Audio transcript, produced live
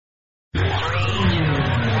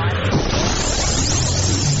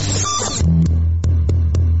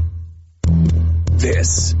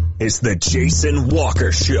This is the Jason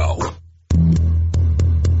Walker Show.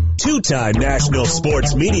 Two-time National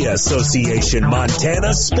Sports Media Association Montana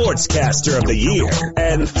Sportscaster of the Year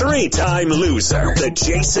and three-time loser, the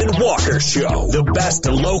Jason Walker Show. The best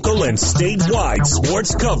local and statewide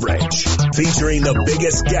sports coverage featuring the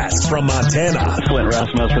biggest guests from Montana. Flint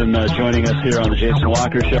Rasmussen joining us here on the Jason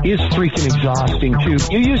Walker Show. He's freaking exhausting, too.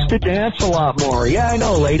 You used to dance a lot more. Yeah, I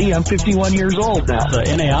know, lady. I'm 51 years old now.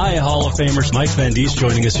 The NAI Hall of Famers, Mike Van Diest,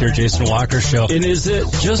 joining us here, Jason Walker Show. And is it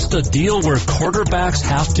just a deal where quarterbacks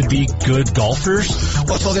have to be good golfers? Well,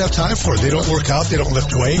 that's all they have time for. They don't work out. They don't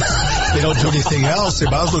lift weights. They don't do anything else. They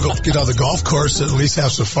might as well go get on the golf course and at least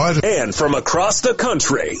have some fun. And from across the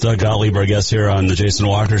country, Doug Gottlieb, our guest here on the Jason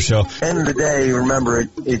Walker Show. End of the day, remember,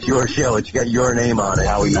 it's your show. It's got your name on it.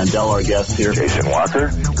 Howie Mandel, our guest here. Jason Walker,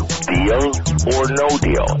 deal or no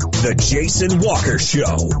deal? The Jason Walker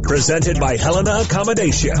Show, presented by Helena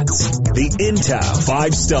Accommodations. The in-town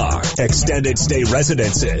 5-star extended stay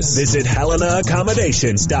residences. Visit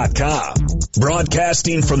HelenaAccommodations.com.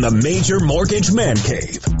 Broadcasting from the Major Mortgage Man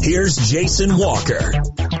Cave, here's Jason Walker.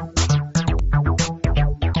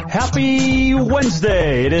 Happy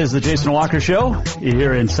Wednesday. It is the Jason Walker Show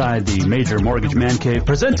here inside the Major Mortgage Man Cave,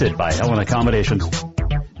 presented by Helena Accommodations.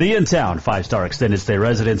 The in-town 5-star extended stay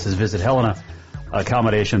residences. Visit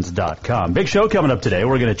HelenaAccommodations.com. Big show coming up today.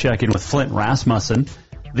 We're going to check in with Flint Rasmussen,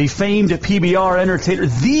 the famed PBR entertainer,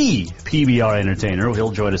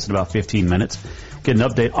 He'll join us in about 15 minutes. Get an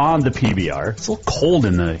update on the PBR. It's a little cold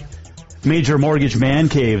in the Major Mortgage Man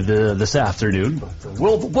Cave this afternoon, but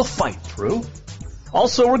we'll fight through.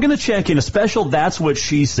 Also, we're going to check in a special That's What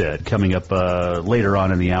She Said coming up later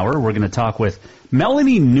on in the hour. We're going to talk with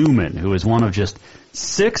Melanie Newman, who is one of just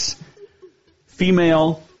 6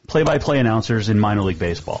 female play-by-play announcers in minor league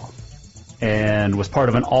baseball, and was part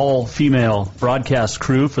of an all-female broadcast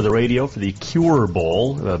crew for the radio for the Cure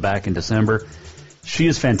Bowl back in December. She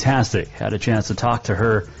is fantastic. Had a chance to talk to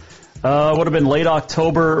her. Would have been late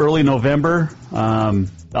October, early November,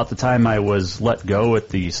 about the time I was let go at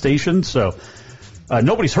the station. So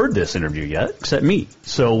nobody's heard this interview yet except me.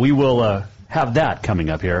 So we will have that coming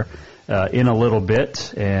up here in a little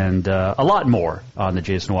bit, and a lot more on the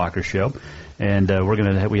Jason Walker Show. And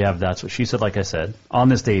we have That's What She Said, like I said, on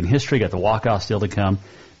this day in history. Got the walk-off still to come.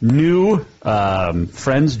 New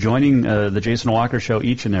friends joining the Jason Walker Show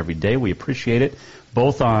each and every day. We appreciate it,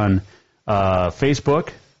 both on Facebook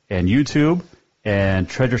and YouTube and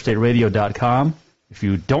TreasureStateRadio.com. If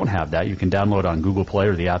you don't have that, you can download on Google Play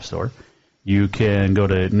or the App Store. You can go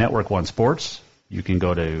to Network One Sports. You can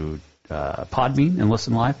go to Podbean and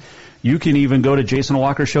listen live. You can even go to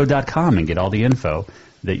JasonWalkerShow.com and get all the info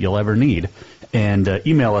that you'll ever need. And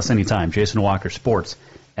email us anytime,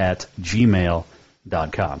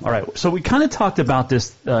 JasonWalkerSports@gmail.com. All right, so we kind of talked about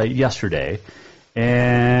this yesterday,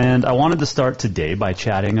 and I wanted to start today by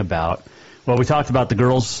chatting about, well, we talked about the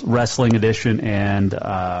girls wrestling edition and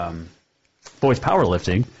boys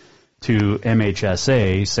powerlifting to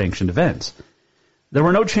MHSA sanctioned events. There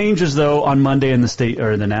were no changes, though, on Monday in the state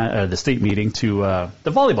the state meeting to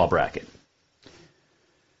the volleyball bracket.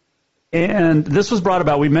 And this was brought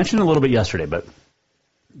about, we mentioned it a little bit yesterday, but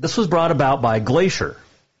this was brought about by Glacier,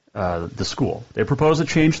 the school. They proposed a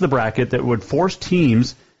change to the bracket that would force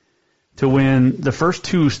teams to win the first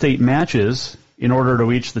 2 state matches in order to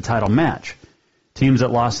reach the title match. Teams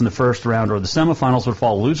that lost in the first round or the semifinals would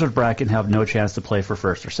fall loser's bracket and have no chance to play for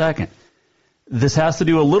first or second. This has to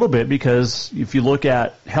do a little bit because if you look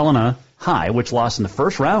at Helena High, which lost in the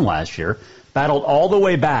first round last year, battled all the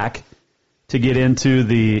way back to get into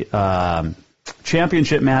the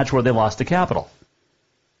championship match where they lost to Capital.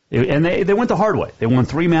 And they went the hard way. They won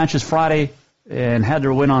 3 matches Friday and had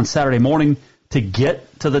to win on Saturday morning to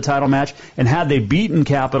get to the title match. And had they beaten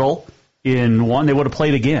Capital in one, they would have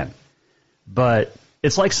played again. But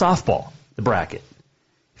it's like softball, the bracket.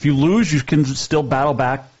 If you lose, you can still battle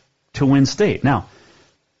back to win state. Now,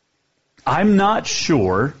 I'm not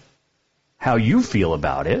sure how you feel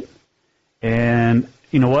about it. And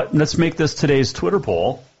you know what? Let's make this today's Twitter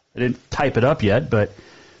poll. I didn't type it up yet, but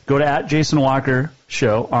go to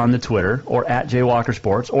 @JasonWalkerShow on the Twitter or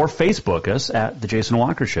 @JWalkerSports or Facebook us at The Jason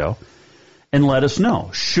Walker Show and let us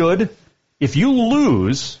know. If you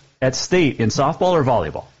lose at state in softball or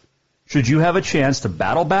volleyball, should you have a chance to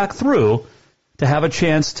battle back through to have a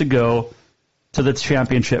chance to go to the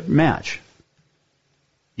championship match?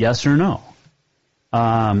 Yes or no?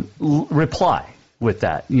 Reply with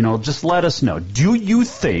that. Just let us know. Do you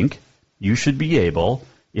think you should be able,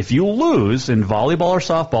 if you lose in volleyball or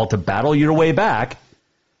softball, to battle your way back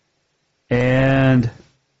and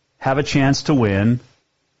have a chance to win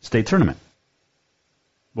state tournament,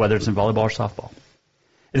 whether it's in volleyball or softball?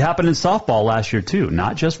 It happened in softball last year, too.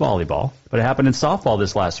 Not just volleyball, but it happened in softball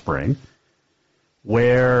this last spring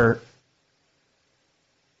where,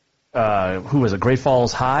 who was it? Great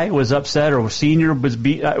Falls High was upset, or Senior was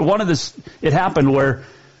beat. It happened where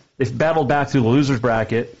they battled back through the loser's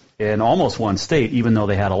bracket and almost won state, even though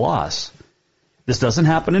they had a loss. This doesn't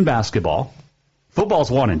happen in basketball.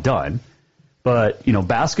 Football's one and done. But,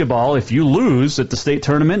 basketball, if you lose at the state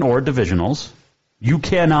tournament or divisionals, you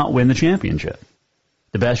cannot win the championship.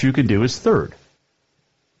 The best you can do is third.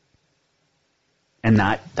 And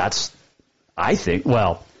that's, I think,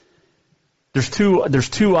 well, there's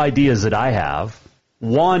two ideas that I have.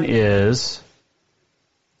 One is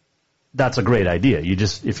that's a great idea.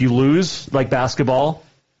 If you lose like basketball,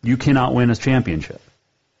 you cannot win a championship.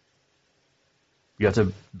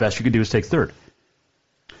 Best you can do is take third.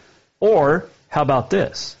 Or how about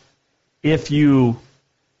this? If you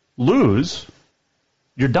lose,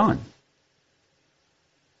 you're done.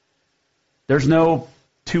 There's no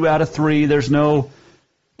 2 out of 3.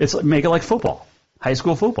 Make it like football, high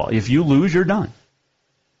school football. If you lose, you're done.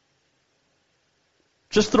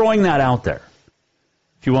 Just throwing that out there.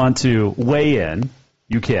 If you want to weigh in,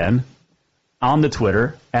 you can on the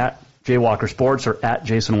Twitter at Jay Walker Sports or at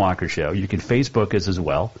Jason Walker Show. You can Facebook us as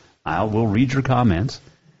well. I will read your comments.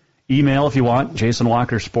 Email if you want,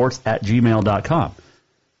 jasonwalkersports@gmail.com.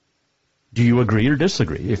 Do you agree or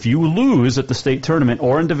disagree? If you lose at the state tournament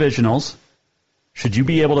or in divisionals, should you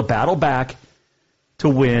be able to battle back to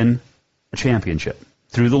win a championship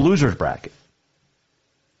through the loser's bracket?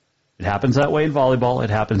 It happens that way in volleyball. It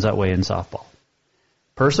happens that way in softball.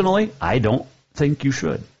 Personally, I don't think you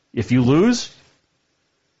should. If you lose,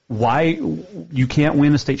 why you can't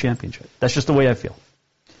win a state championship? That's just the way I feel.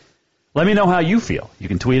 Let me know how you feel. You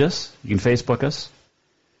can tweet us, you can Facebook us,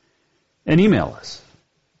 and email us.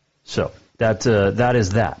 So that is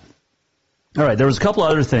that. All right, there was a couple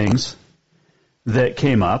other things that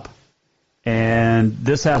came up, and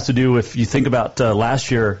this has to do if you think about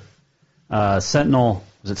last year, Sentinel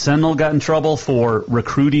got in trouble for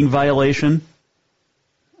recruiting violation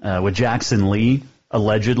with Jackson Lee,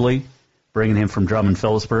 allegedly bringing him from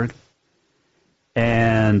Drummond-Phillipsburg.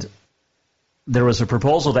 And there was a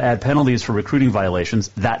proposal to add penalties for recruiting violations.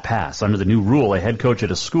 That passed. Under the new rule, a head coach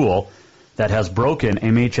at a school that has broken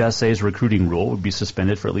MHSA's recruiting rule would be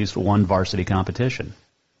suspended for at least one varsity competition.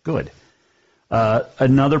 Good.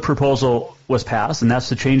 Another proposal was passed, and that's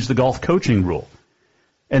to change the golf coaching rule.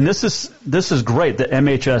 And this is great that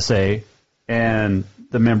MHSA and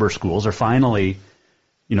the member schools are finally,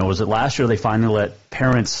 was it last year they finally let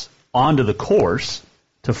parents onto the course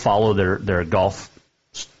to follow their golf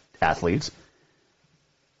athletes.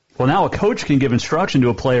 Well, now a coach can give instruction to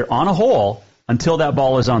a player on a hole until that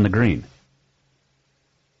ball is on the green.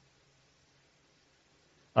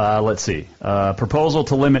 Let's see. Proposal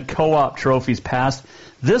to limit co-op trophies passed.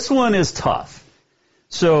 This one is tough.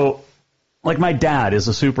 So, like my dad is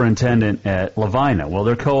a superintendent at Lavina. Well,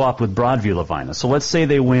 they're co-op with Broadview Lavina. So let's say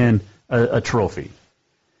they win a trophy.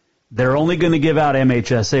 They're only going to give out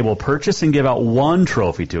MHSA. Will purchase and give out one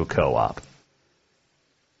trophy to a co-op.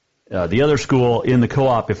 The other school in the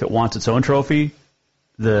co-op, if it wants its own trophy,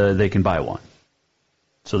 they can buy one.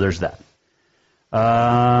 So there's that.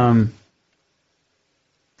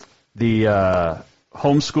 The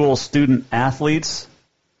homeschool student athletes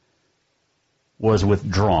was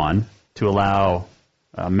withdrawn to allow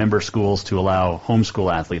member schools to allow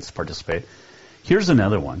homeschool athletes to participate. Here's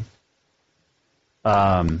another one.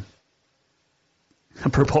 A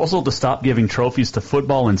proposal to stop giving trophies to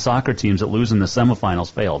football and soccer teams that lose in the semifinals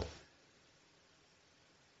failed.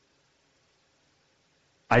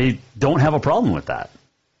 I don't have a problem with that.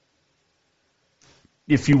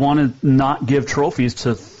 If you want to not give trophies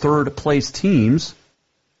to third-place teams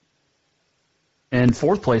and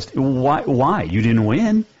fourth-place, why? You didn't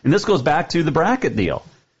win. And this goes back to the bracket deal.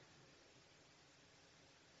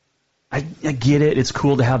 I get it. It's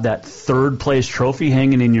cool to have that third-place trophy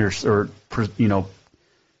hanging in your,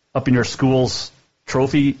 up in your school's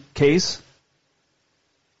trophy case.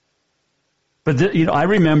 But, I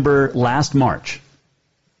remember last March,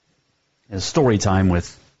 it's story time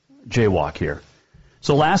with Jaywalk here.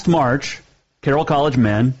 So last March, Carroll College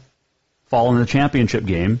men fall in the championship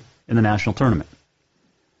game in the national tournament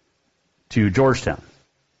to Georgetown.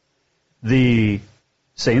 The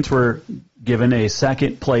Saints were given a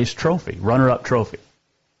second-place trophy, runner-up trophy.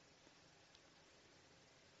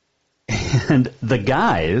 And the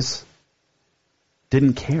guys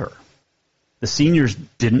didn't care. The seniors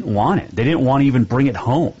didn't want it. They didn't want to even bring it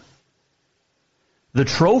home. The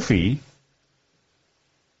trophy,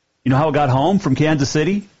 you know how it got home from Kansas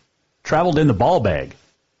City? Traveled in the ball bag.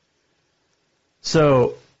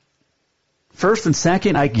 So first and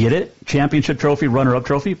second, I get it. Championship trophy, runner-up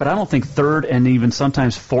trophy, but I don't think third and even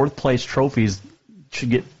sometimes fourth place trophies should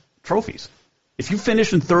get trophies. If you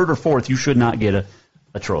finish in third or fourth, you should not get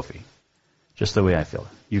a trophy. Just the way I feel.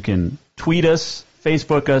 You can tweet us,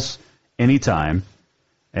 Facebook us anytime,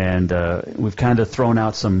 and we've kind of thrown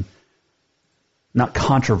out some not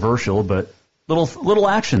controversial, but little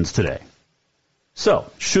actions today.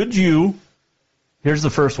 So, here's the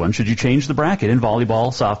first one, should you change the bracket in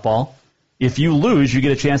volleyball, softball? If you lose, you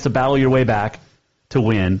get a chance to battle your way back to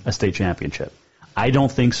win a state championship. I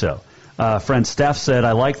don't think so. Friend Steph said,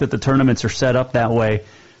 I like that the tournaments are set up that way.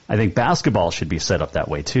 I think basketball should be set up that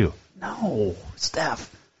way too. No,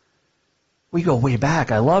 Steph, we go way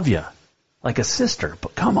back. I love you like a sister,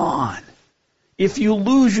 but come on. If you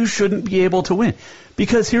lose, you shouldn't be able to win.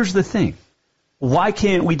 Because here's the thing. Why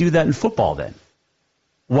can't we do that in football then?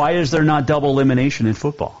 Why is there not double elimination in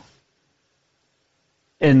football?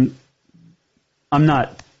 And I'm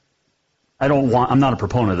not a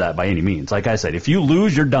proponent of that by any means. Like I said, if you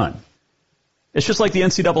lose, you're done. It's just like the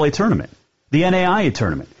NCAA tournament, the NAIA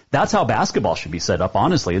tournament. That's how basketball should be set up,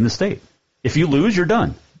 honestly, in the state. If you lose, you're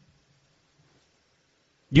done.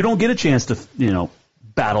 You don't get a chance to,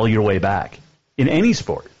 battle your way back in any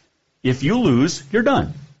sport. If you lose, you're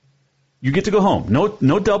done. You get to go home.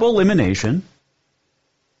 No double elimination.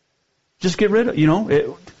 Just get rid of,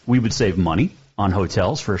 we would save money on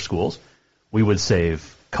hotels for schools. We would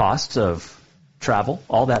save costs of travel,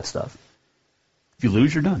 all that stuff. If you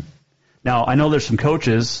lose, you're done. Now, I know there's some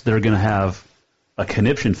coaches that are going to have a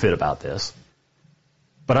conniption fit about this,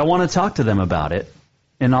 but I want to talk to them about it,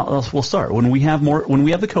 and we'll start. When we have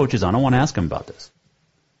the coaches on, I want to ask them about this.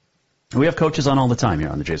 We have coaches on all the time here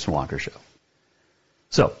on the Jason Walker Show.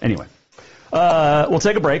 So, anyway, we'll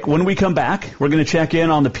take a break. When we come back, we're going to check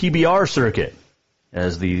in on the PBR circuit,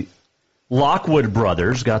 as the Lockwood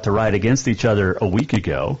brothers got to ride against each other a week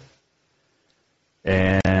ago.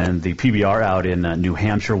 And the PBR out in New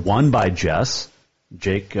Hampshire won by Jess.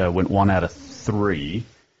 Jake went 1 out of 3.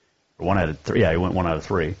 Or 1 out of 3. Yeah, he went 1 out of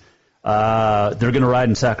 3. They're going to ride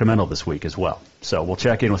in Sacramento this week as well. So we'll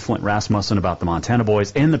check in with Flint Rasmussen about the Montana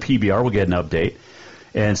boys and the PBR. We'll get an update.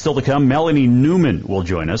 And still to come, Melanie Newman will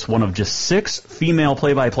join us, one of just 6 female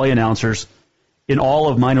play-by-play announcers in all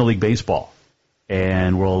of minor league baseball.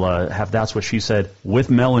 And we'll have That's What She Said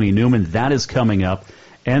with Melanie Newman. That is coming up.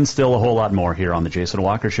 And still a whole lot more here on the Jason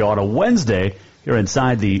Walker Show on a Wednesday here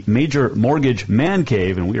inside the Major Mortgage Man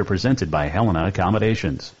Cave, and we are presented by Helena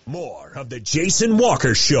Accommodations. More of the Jason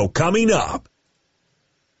Walker Show coming up.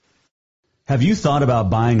 Have you thought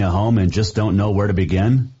about buying a home and just don't know where to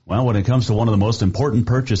begin? Well, when it comes to one of the most important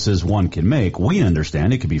purchases one can make, we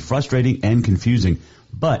understand it can be frustrating and confusing,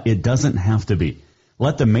 but it doesn't have to be.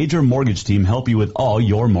 Let the Major Mortgage team help you with all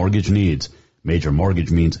your mortgage needs. Major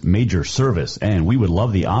Mortgage means major service, and we would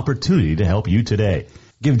love the opportunity to help you today.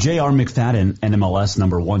 Give J.R. McFadden, NMLS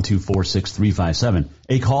number 1246357,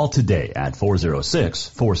 a call today at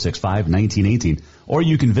 406-465-1918, or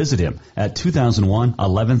you can visit him at 2001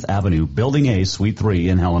 11th Avenue, Building A, Suite 3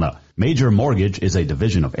 in Helena. Major Mortgage is a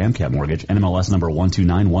division of AMCAP Mortgage, NMLS number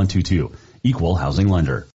 129122, equal housing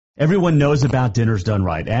lender. Everyone knows about Dinners Done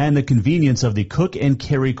Right and the convenience of the cook and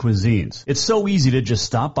carry cuisines. It's so easy to just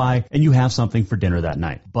stop by and you have something for dinner that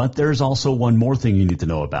night. But there's also one more thing you need to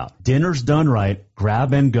know about. Dinners Done Right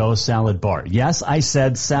Grab and Go Salad Bar. Yes, I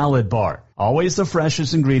said salad bar. Always the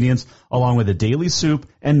freshest ingredients along with a daily soup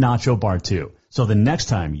and nacho bar too. So the next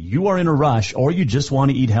time you are in a rush or you just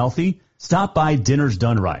want to eat healthy, stop by Dinners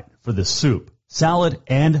Done Right for the soup, salad,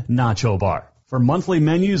 and nacho bar. For monthly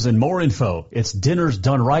menus and more info, it's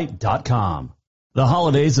dinnersdoneright.com. The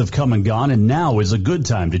holidays have come and gone, and now is a good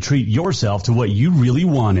time to treat yourself to what you really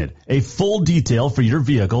wanted. A full detail for your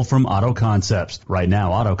vehicle from Auto Concepts. Right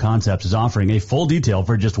now, Auto Concepts is offering a full detail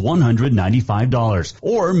for just $195.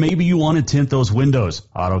 Or maybe you want to tint those windows.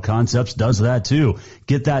 Auto Concepts does that too.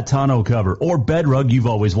 Get that tonneau cover or bed rug you've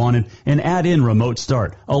always wanted and add in remote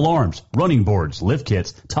start, alarms, running boards, lift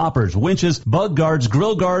kits, toppers, winches, bug guards,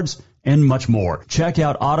 grill guards, and much more. Check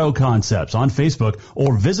out Auto Concepts on Facebook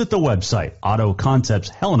or visit the website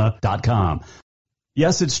autoconceptshelena.com.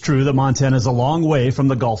 Yes, it's true that Montana is a long way from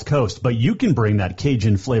the Gulf Coast, but you can bring that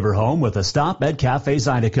Cajun flavor home with a stop at Cafe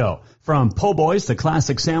Zydeco. From po' boys to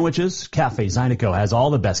classic sandwiches, Cafe Zydeco has all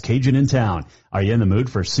the best Cajun in town. Are you in the mood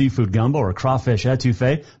for seafood gumbo or crawfish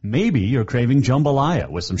etouffee? Maybe you're craving jambalaya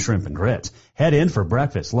with some shrimp and grits. Head in for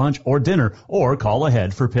breakfast, lunch, or dinner, or call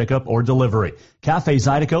ahead for pickup or delivery. Cafe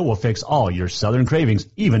Zydeco will fix all your southern cravings,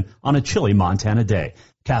 even on a chilly Montana day.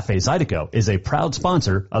 Cafe Zydeco is a proud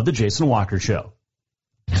sponsor of The Jason Walker Show.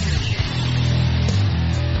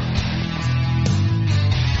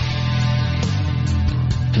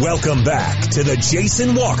 Welcome back to the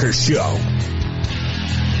Jason Walker Show.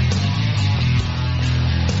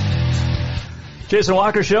 Jason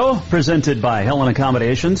Walker Show, presented by Helena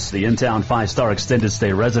Accommodations. The in-town 5-star extended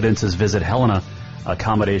stay residences. Visit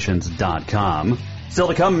HelenaAccommodations.com. Still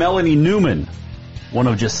to come, Melanie Newman, one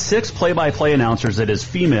of just 6 play-by-play announcers that is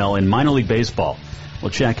female in minor league baseball. We'll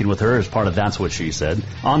check in with her as part of That's What She Said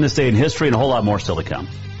on this day in history, and a whole lot more still to come.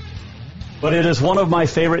 But it is one of my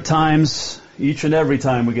favorite times, each and every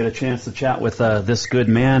time we get a chance to chat with this good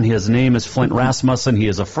man. His name is Flint Rasmussen. He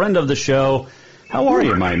is a friend of the show. How are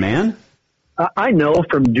you, my man? I know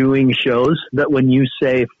from doing shows that when you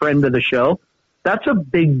say friend of the show, that's a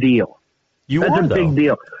big deal. That's a big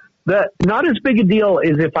deal. Not as big a deal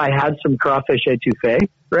as if I had some crawfish etouffee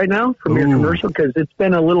right now from your commercial, because it's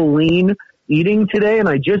been a little lean eating today. And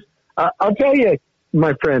I'll tell you,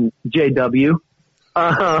 my friend JW,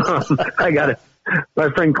 I got it. My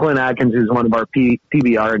friend Clint Atkins, who's one of our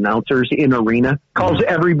PBR announcers in Arena, calls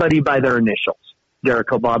everybody by their initials. Derek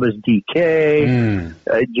Obama's DK,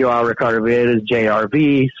 Joao Ricardo is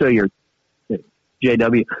JRV, so you're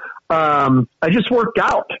JW. I just worked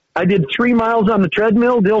out. I did 3 miles on the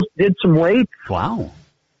treadmill, did some weights. Wow.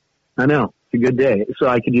 I know. It's a good day. So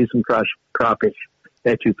I could use some crawfish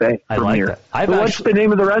etouffee I from like here. that. What's the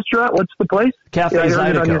name of the restaurant? What's the place? Cafe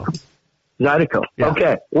Zydeco. Zydeco. Yeah.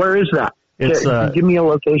 Okay. Where is that? It's, give me a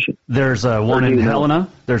location. There's one in Helena,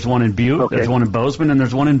 there's one in Butte, Okay. there's one in Bozeman, and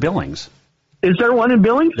there's one in Billings. Is there one in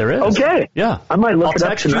Billings? There is. Okay. Yeah. I might look it up I'll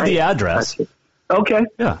text you tonight. the address. Okay.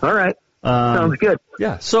 Yeah. All right. Sounds good.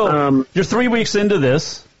 Yeah. So you're 3 weeks into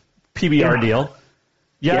this PBR deal.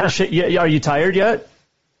 Yeah. Are you tired yet?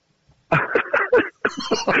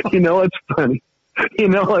 You know what's funny?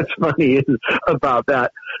 Is about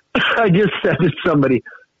that? I just said to somebody,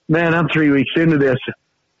 man, I'm 3 weeks into this.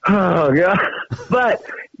 Oh, God. But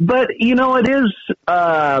it is,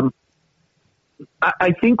 I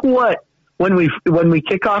think when we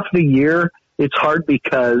kick off the year, it's hard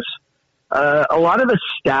because a lot of the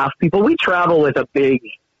staff people, we travel with a big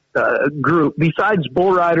group besides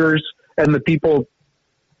bull riders and the people,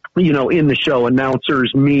 in the show,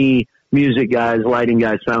 announcers, me, music guys, lighting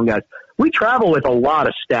guys, sound guys. We travel with a lot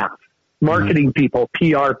of staff, marketing people,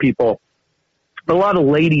 PR people, a lot of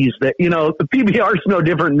ladies that, the PBR is no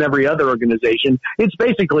different than every other organization. It's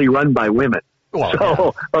basically run by women. Well,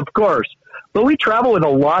 so, of course. But we travel with a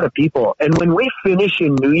lot of people. And when we finish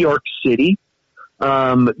in New York City,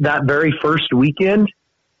 that very first weekend,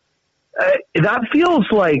 that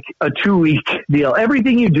feels like a 2-week deal.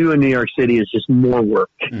 Everything you do in New York City is just more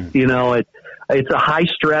work. It's a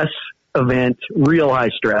high-stress event, real high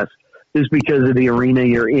stress, is because of the arena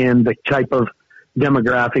you're in, the type of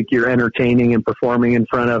demographic you're entertaining and performing in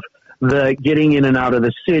front of, the getting in and out of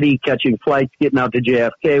the city, catching flights, getting out to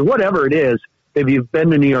JFK, whatever it is. If you've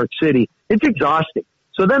been to New York City, it's exhausting.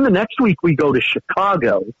 So then the next week we go to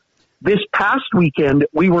Chicago. This past weekend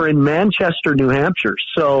we were in Manchester, New Hampshire.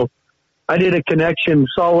 So I did a connection,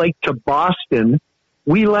 Salt Lake to Boston.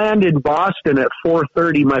 We landed in Boston at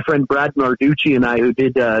 4:30. My friend Brad Narducci and I, who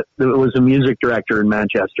was a music director in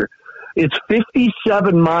Manchester. It's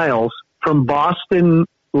 57 miles from Boston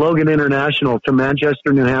Logan International to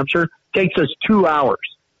Manchester, New Hampshire. Takes us 2 hours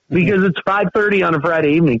because it's 5:30 on a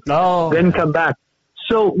Friday evening. Then come back.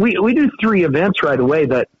 So we do 3 events right away.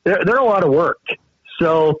 That they're a lot of work.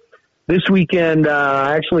 So this weekend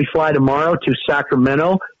I actually fly tomorrow to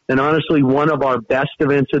Sacramento. And honestly, one of our best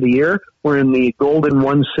events of the year. We're in the Golden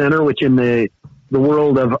One Center, which in the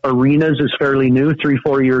world of arenas is fairly new,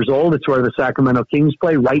 3-4 years old. It's where the Sacramento Kings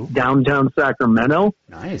play, right downtown Sacramento.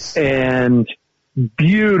 Nice. And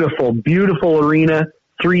beautiful, beautiful arena.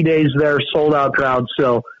 3 days there, sold out crowd.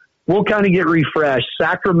 So we'll kind of get refreshed.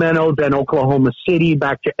 Sacramento, then Oklahoma City,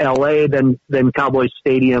 back to LA, then Cowboys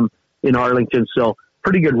Stadium in Arlington. So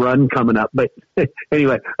pretty good run coming up. But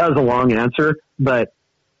anyway, that was a long answer, but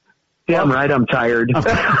damn right, I'm tired.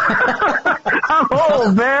 I'm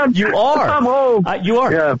old, man. You are. I'm old. You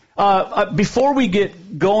are. Yeah. Before we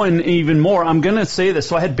get going even more, I'm going to say this.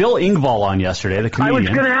 So I had Bill Engvall on yesterday, the comedian. I was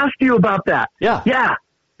going to ask you about that. Yeah. Yeah.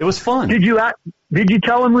 It was fun. Did you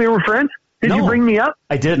tell him we were friends? Did you bring me up?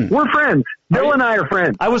 I didn't. We're friends. Bill and I are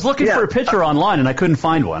friends. I was looking for a picture online, and I couldn't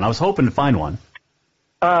find one. I was hoping to find one.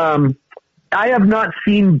 I have not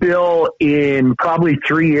seen Bill in probably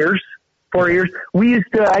 3 years. 4 years. I used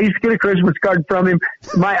to get a Christmas card from him.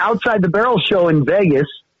 My Outside the Barrel show in Vegas,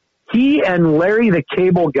 he and Larry the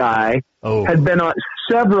Cable Guy had been on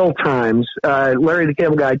several times. Larry the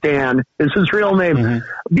Cable Guy, Dan, is his real name.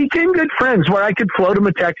 Became good friends where I could float him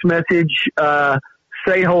a text message,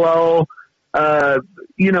 say hello.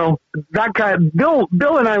 that guy, Bill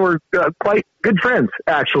and I were quite good friends,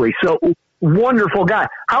 actually. So wonderful guy.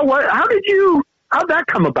 How'd that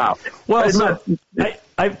come about? Well,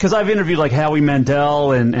 because I've interviewed like Howie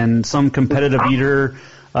Mandel and some competitive eater.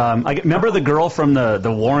 I remember the girl from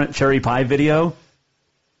the Warrant cherry pie video.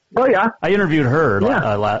 Oh yeah, I interviewed her in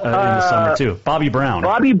the summer too. Bobby Brown.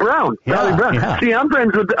 Yeah. See, I'm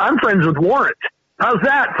friends with Warrant. How's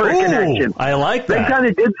that for a connection? I like that. They kind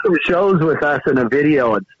of did some shows with us in a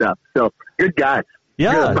video and stuff. So good guys.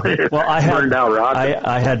 Yeah. Good. Well, I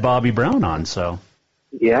had Bobby Brown on, so.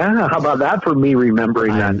 Yeah. How about that for me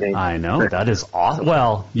remembering that name? I know. That is awesome.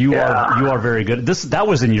 Well, you are very good. That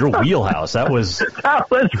was in your wheelhouse. That was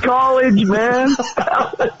college, man.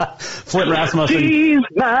 Flint Rasmussen. She's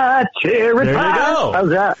my cherry There pie. you go. How's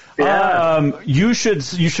that? Yeah. You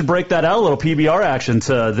should break that out a little PBR action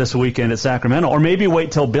to this weekend at Sacramento, or maybe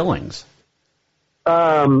wait till Billings.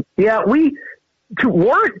 Warrant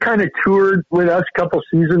kind of toured with us a couple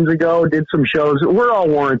seasons ago, did some shows. We're all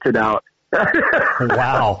warranted out.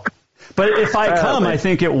 Wow. But if I come, I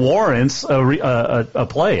think it warrants a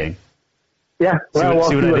playing. Yeah. Well,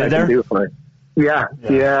 see what I did there? Do for it. Yeah,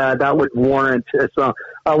 that would warrant. So,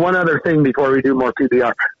 one other thing before we do more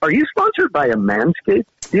PBR. Are you sponsored by a Manscaped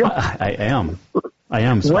deal? I am.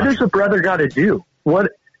 Sponsored. What does the brother got to do?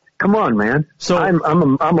 What? Come on, man. So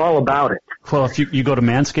I'm all about it. Well, if you go to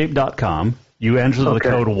manscaped.com, you enter the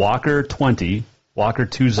code Walker20,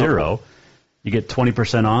 Walker20, you get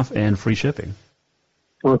 20% off and free shipping.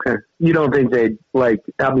 Okay. You don't think they'd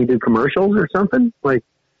have me do commercials or something?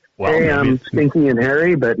 Hey, I'm stinky and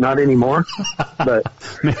hairy, but not anymore. But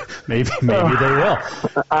maybe they will.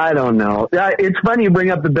 I don't know. It's funny you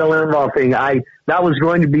bring up the Bill Engvall thing. That was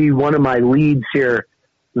going to be one of my leads here.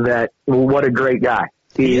 What a great guy.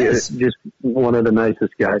 He is just one of the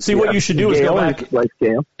nicest guys. See, what you should do is go back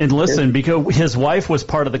and listen, because his wife was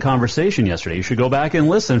part of the conversation yesterday. You should go back and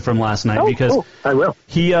listen from last night because I will.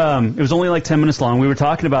 He it was only like 10 minutes long. We were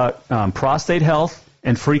talking about prostate health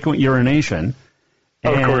and frequent urination.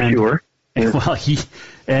 Of course you were. And, well, he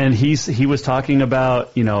was talking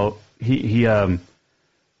about, he's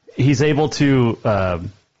able to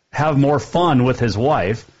have more fun with his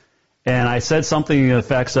wife. And I said something in the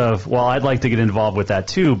effects of, well, I'd like to get involved with that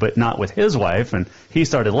too, but not with his wife. And he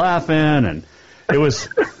started laughing, and it was,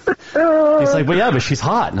 he's like, well, yeah, but she's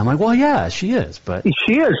hot. And I'm like, well, yeah, she is. But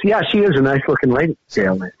she is. Yeah, she is a nice looking lady.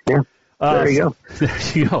 Yeah. There you go. There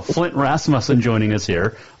you go. Flint Rasmussen joining us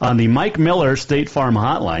here on the Mike Miller State Farm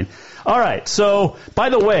Hotline. All right. So, by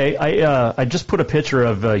the way, I just put a picture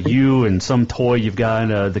of you and some toy you've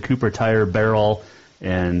got, the Cooper Tire barrel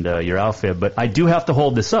and your outfit, but I do have to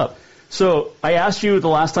hold this up. So I asked you the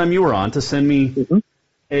last time you were on to send me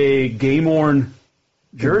a game-worn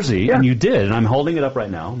jersey, and you did, and I'm holding it up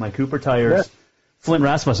right now, my Cooper Tires Flint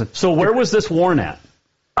Rasmussen. So where was this worn at?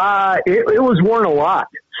 It was worn a lot,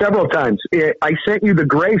 several times. I sent you the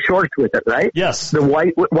gray shorts with it, right? Yes. The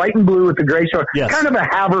white and blue with the gray shorts. Yes. Kind of a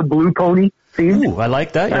Havre blue pony theme. Ooh, I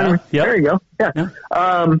like that, yeah. There you go. Yeah.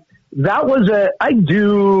 That was I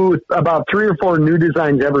do about 3 or 4 new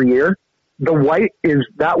designs every year. The white is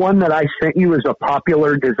that one that I sent you is a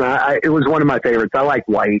popular design. It was one of my favorites. I like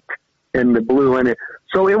white and the blue in it.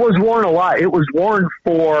 So it was worn a lot. It was worn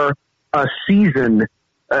for a season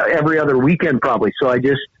every other weekend probably. So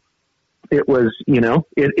it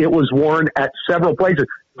was worn at several places.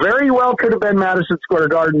 Very well could have been Madison Square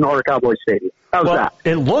Garden or Cowboy Stadium. How's that?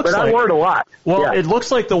 It looks I wore it a lot. Well, it looks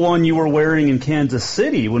like the one you were wearing in Kansas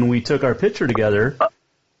City when we took our picture together.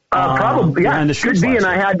 Probably, yeah. Could be, and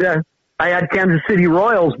I had Kansas City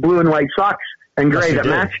Royals blue and white socks and gray that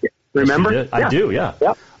matched it. Remember? Yes, I do, yeah.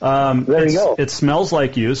 Yep. There you go. It smells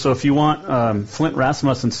like you, so if you want Flint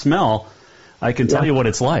Rasmussen smell, I can tell you what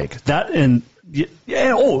it's like. That and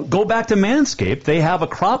go back to Manscaped. They have a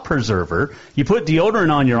crop preserver. You put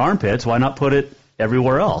deodorant on your armpits. Why not put it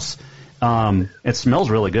everywhere else? It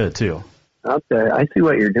smells really good too. Okay, I see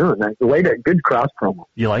what you're doing. Good cross promo.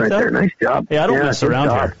 You like that? There. Nice job. Hey, I don't mess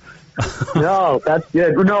around here. No, that's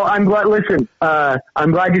good. No, I'm glad. Listen,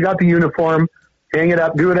 I'm glad you got the uniform. Hang it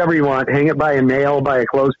up. Do whatever you want. Hang it by a nail, by a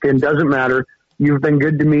clothespin. Doesn't matter. You've been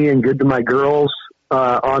good to me and good to my girls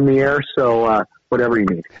on the air. So whatever you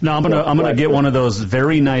need. No, I'm gonna get one of those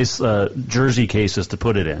very nice jersey cases to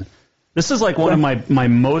put it in. This is like one of my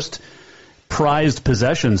most prized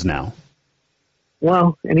possessions now.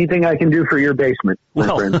 Well, anything I can do for your basement, my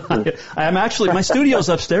friend. I'm actually, my studio's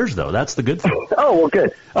upstairs, though. That's the good thing. Oh, well,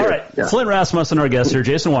 good. All right. Yeah. Flint Rasmussen, our guest here,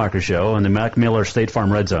 Jason Walker Show on the Mac Miller State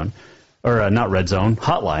Farm Red Zone. Or not Red Zone,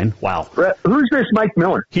 Hotline. Wow. Who's this Mike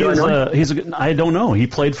Miller? I don't know. He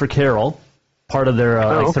played for Carroll. Part of their,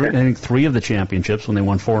 I think 3 of the championships when they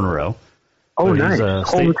won 4 in a row. Oh, So nice.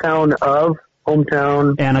 he's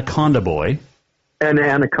Hometown. Anaconda boy. An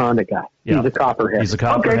Anaconda guy. Yeah. He's a Copperhead. He's a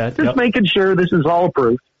Copperhead. Okay, just making sure this is all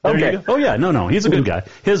approved. There Okay. you go. Oh, yeah, no, he's a good guy.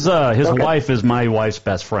 His wife is my wife's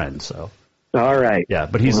best friend, so. All right. Yeah,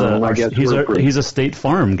 but he's he's a State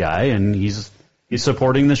Farm guy, and he's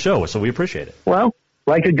supporting the show, so we appreciate it. Well,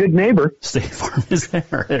 like a good neighbor. State Farm is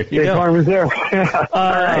there. There you State go. Farm is there. All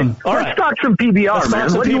right. Let's talk some PBR,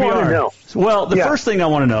 man. What do you want to know? Well, the first thing I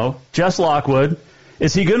want to know, Jess Lockwood,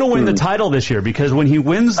 is he going to win the title this year? Because when he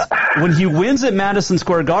wins at Madison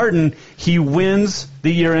Square Garden, he wins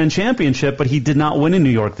the year-end championship, but he did not win in New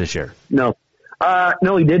York this year. No,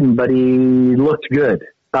 he didn't, but he looked good.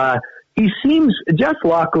 Jess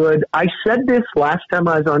Lockwood, I said this last time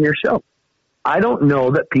I was on your show. I don't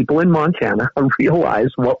know that people in Montana realize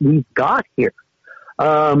what we've got here.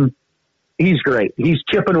 He's great. He's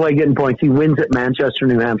chipping away, getting points. He wins at Manchester,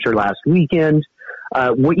 New Hampshire last weekend.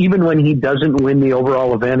 Even when he doesn't win the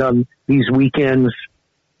overall event on these weekends,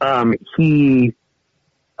 he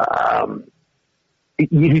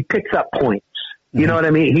picks up points. You know what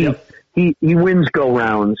I mean? He wins go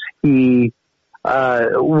rounds.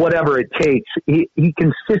 Whatever it takes. He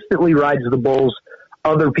consistently rides the bulls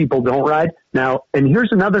other people don't ride. Now, and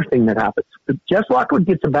here's another thing that happens. Jess Lockwood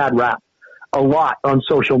gets a bad rap a lot on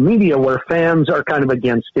social media where fans are kind of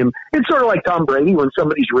against him. It's sort of like Tom Brady. When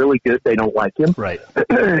somebody's really good, they don't like him. Right.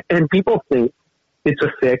 And people think it's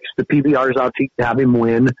a fix. The PBR is out to have him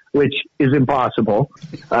win, which is impossible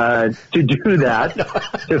to do that,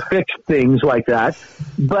 to fix things like that.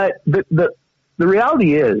 But the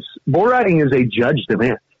reality is, bull riding is a judged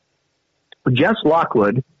event. Jess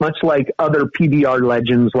Lockwood, much like other PBR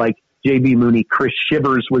legends like J.B. Mooney, Chris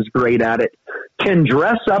Shivers was great at it, can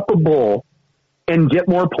dress up a bull and get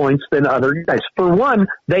more points than other guys. For one,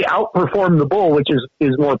 they outperform the bull, which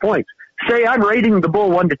is more points. Say I'm rating the bull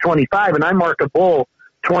 1 to 25 and I mark a bull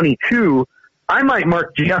 22. I might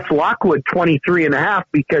mark Jess Lockwood 23.5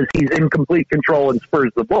 because he's in complete control and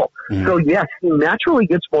spurs the bull. So yes, he naturally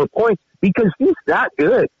gets more points because he's that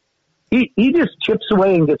good. He just chips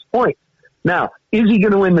away and gets points. Now, is he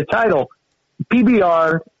going to win the title?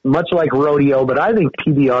 PBR, much like rodeo, but I think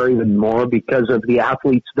PBR even more because of the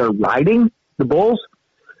athletes they're riding, the bulls.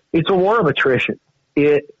 It's a war of attrition.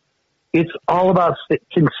 It's all about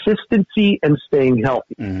consistency and staying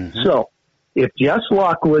healthy. So if Jess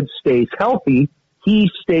Lockwood stays healthy, he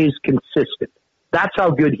stays consistent. That's how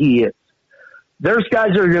good he is. There's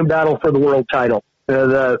guys that are going to battle for the world title.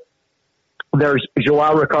 There's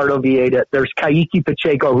Joao Ricardo Vieira. There's Kayiki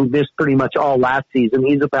Pacheco, who missed pretty much all last season.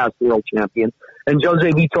 He's a past world champion. And Jose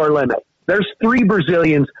Vitor Leme. There's 3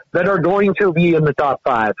 Brazilians that are going to be in the top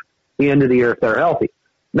 5 the end of the year if they're healthy.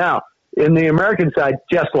 Now, in the American side,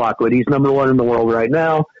 Jess Lockwood. He's number 1 in the world right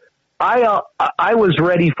now. I was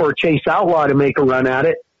ready for Chase Outlaw to make a run at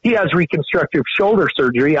it. He has reconstructive shoulder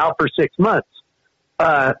surgery, out for 6 months.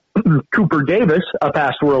 Cooper Davis, a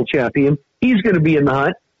past world champion, he's going to be in the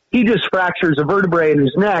hunt. He just fractures a vertebrae in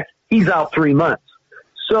his neck. He's out 3 months.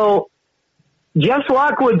 So Jess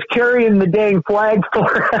Lockwood's carrying the dang flag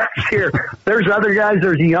for us here. There's other guys.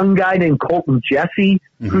 There's a young guy named Colton Jesse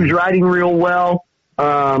who's riding real well.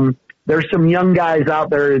 There's some young guys out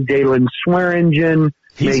there, Dalen Swearingen,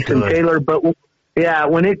 Mason Taylor. But, yeah,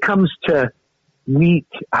 when it comes to week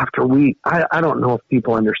after week, I don't know if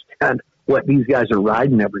people understand what these guys are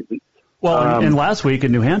riding every week. Well, and last week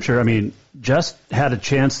in New Hampshire, I mean, Jess had a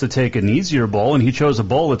chance to take an easier bull, and he chose a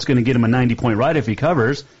bull that's going to get him a 90-point ride if he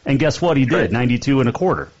covers. And guess what? He did,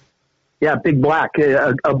 92.25. Yeah, Big Black,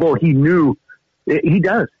 a bull he knew. He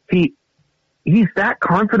does. He's that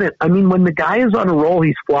confident. I mean, when the guy is on a roll,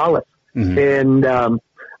 he's flawless. And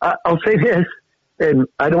I'll say this, and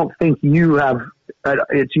I don't think you have.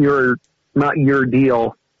 It's not your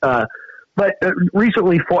deal. But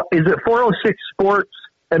recently, is it 406 Sports?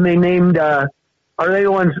 And they named, are they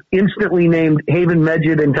the ones instantly named Haven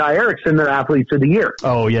Medjid and Ty Erickson their athletes of the year?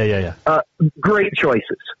 Oh, yeah. Great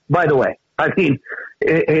choices, by the way. I mean,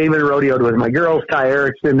 Haven rodeoed with my girls, Ty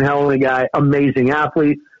Erickson, hell of a guy, amazing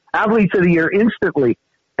athlete. Athletes of the year instantly.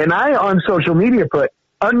 And I, on social media, put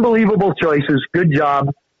unbelievable choices, good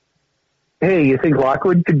job. Hey, you think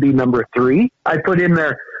Lockwood could be number 3? I put in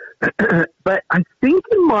there. But I think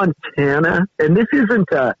in Montana, and this isn't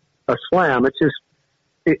a slam, it's just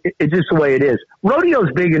the way it is.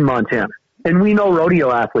 Rodeo's big in Montana, and we know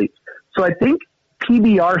rodeo athletes. So I think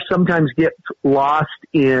PBR sometimes gets lost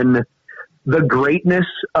in the greatness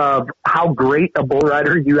of how great a bull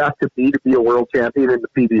rider you have to be a world champion in the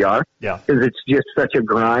PBR. Yeah. Because it's just such a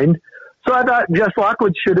grind. So I thought Jess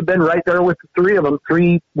Lockwood should have been right there with the three of them,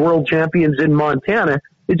 3 world champions in Montana.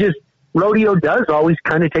 It just, rodeo does always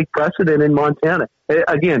kind of take precedent in Montana.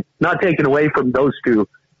 Again, not taken away from those two.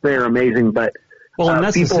 They're amazing, but and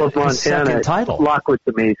that's people of Montana, Lockwood's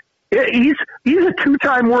amazing. He's a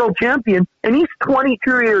 2-time world champion, and he's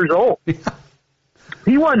 22 years old.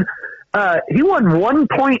 He won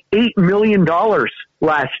 $1.8 million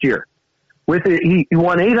last year. With it, he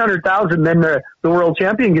won $800,000. Then the world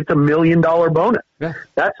champion gets $1 million bonus. Yeah.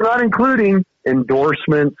 That's not including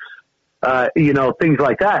endorsements, things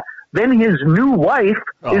like that. Then his new wife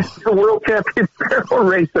is the world champion barrel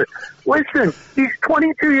racer. Listen, he's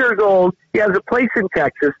 22 years old. He has a place in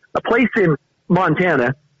Texas, a place in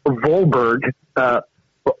Montana, Volberg,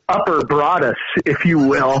 Upper Broadus, if you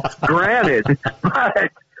will. Granted,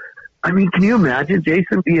 but I mean, can you imagine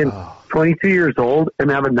Jason being 22 years old and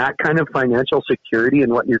having that kind of financial security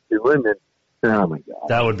in what you're doing? And oh my God,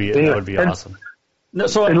 that would be awesome. No,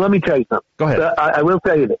 and let me tell you something. Go ahead. I will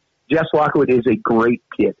tell you this: Jess Lockwood is a great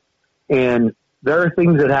kid, and there are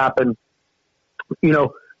things that happen. You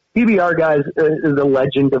know, PBR guys, the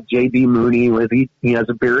legend of JB Mooney, with he has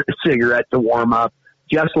a cigarette to warm up.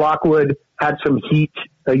 Jess Lockwood had some heat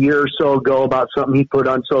a year or so ago about something he put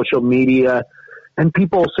on social media. And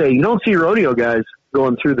people say, you don't see rodeo guys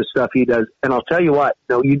going through the stuff he does. And I'll tell you what,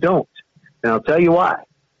 no, you don't. And I'll tell you why.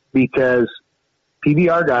 Because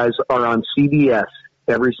PBR guys are on CBS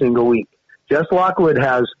every single week. Jess Lockwood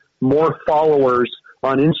has more followers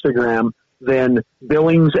on Instagram than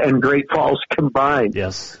Billings and Great Falls combined.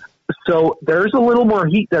 Yes. So there's a little more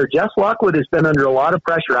heat there. Jess Lockwood has been under a lot of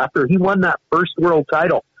pressure after he won that first world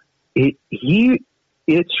title. It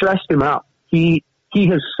stressed him out. He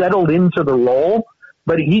has settled into the role,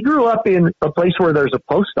 but he grew up in a place where there's a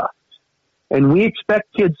post office. And we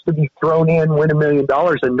expect kids to be thrown in, win $1 million,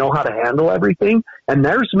 and know how to handle everything. And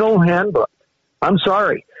there's no handbook. I'm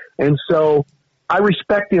sorry. And so I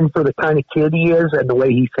respect him for the kind of kid he is and the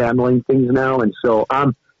way he's handling things now. And so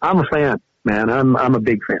I'm a fan, man. I'm a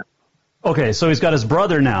big fan. Okay, so he's got his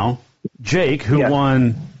brother now, Jake, who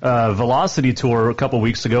won Velocity Tour a couple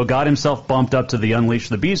weeks ago, got himself bumped up to the Unleash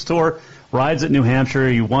the Beast Tour, rides at New Hampshire.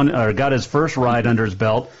 He got his first ride under his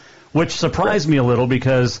belt, which surprised me a little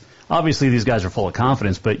because obviously these guys are full of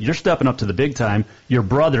confidence, but you're stepping up to the big time. Your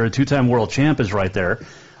brother, a 2-time world champ, is right there.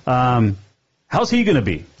 How's he going to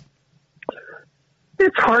be?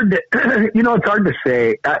 It's hard to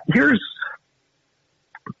say.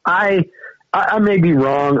 I may be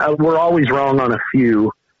wrong. We're always wrong on a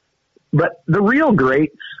few. But the real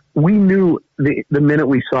greats, we knew the minute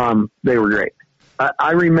we saw them, they were great.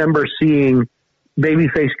 I remember seeing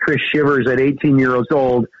babyface Chris Shivers at 18 years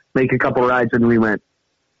old make a couple rides, and we went,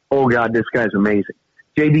 oh, God, this guy's amazing.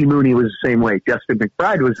 J.D. Mooney was the same way. Justin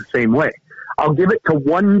McBride was the same way. I'll give it to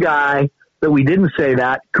one guy that we didn't say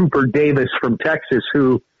that, Cooper Davis from Texas,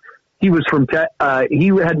 who he was from he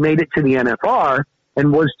had made it to the NFR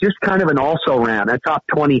and was just kind of an also-ran, a top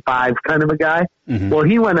 25 kind of a guy. Mm-hmm. Well,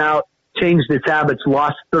 he went out, changed his habits,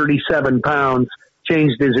 lost 37 pounds,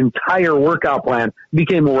 changed his entire workout plan,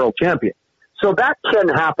 became a world champion. So that can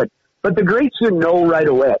happen. But the greats you know right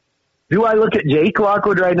away. Do I look at Jake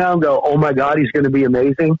Lockwood right now and go, oh, my God, he's going to be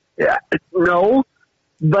amazing? Yeah, no.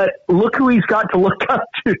 But look who he's got to look up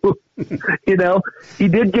to. You know, he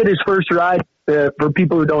did get his first ride. For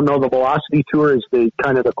people who don't know, the Velocity Tour is the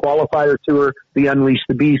kind of the qualifier tour. The Unleash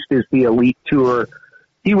the Beast is the elite tour.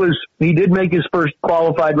 He did make his first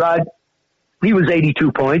qualified ride. He was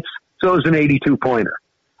 82 points, so it was an 82-pointer.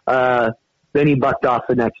 Then he bucked off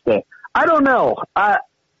the next day. I don't know.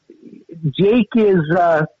 Jake is,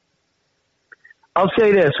 I'll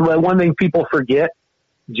say this, one thing people forget,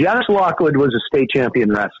 Jess Lockwood was a state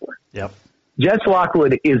champion wrestler. Yep. Jess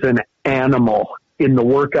Lockwood is an animal in the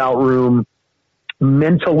workout room,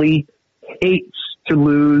 mentally hates to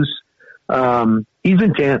lose. He's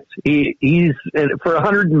intense. He's for a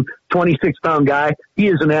 126-pound guy, he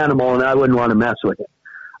is an animal, and I wouldn't want to mess with him.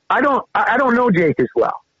 I don't know Jake as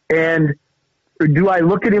well. And do I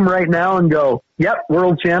look at him right now and go, yep,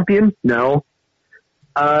 world champion? No.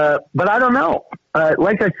 But I don't know.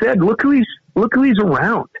 Like I said, look who he's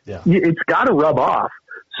around. Yeah. It's got to rub off.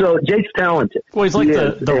 So Jake's talented. Well, he's like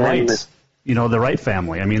the Wrights, the Wright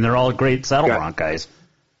family. I mean, they're all great saddle bronc guys.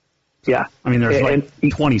 Yeah. I mean, there's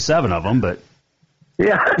 27 of them, but.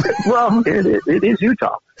 Yeah. Well, it is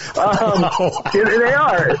Utah. They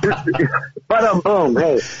are. But boom.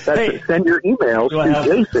 Hey, send your emails to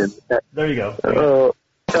Jason. There you go.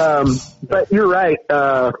 But you're right.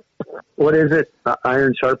 What is it?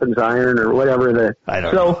 Iron sharpens iron, or whatever. I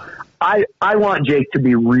don't know. I want Jake to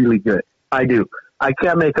be really good. I do. I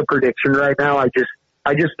can't make a prediction right now. I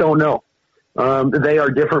just don't know. They are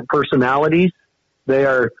different personalities. They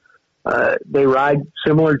ride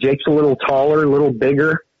similar. Jake's a little taller, a little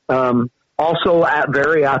bigger, also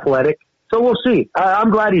very athletic. So we'll see. I'm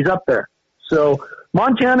glad he's up there. So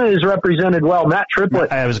Montana is represented well. Matt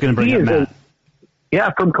Triplett. I was going to bring up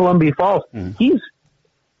Matt. From Columbia Falls. If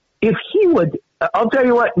he would, I'll tell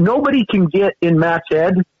you what, nobody can get in Matt's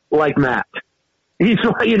head like Matt. He's,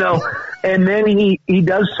 and then he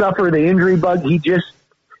does suffer the injury bug. He just,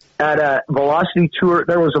 at a Velocity Tour,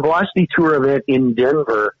 there was a Velocity Tour event in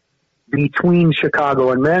Denver between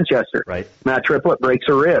Chicago and Manchester. Right. Matt Triplett breaks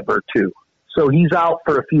a rib or two. So he's out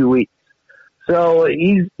for a few weeks. So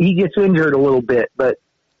he gets injured a little bit, but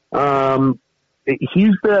there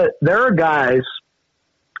are guys,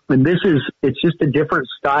 and it's just a different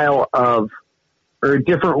style or a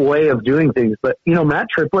different way of doing things. But, Matt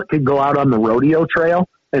Triplett could go out on the rodeo trail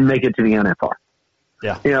and make it to the NFR.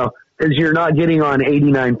 Yeah. Because you're not getting on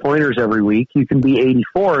 89 pointers every week. You can be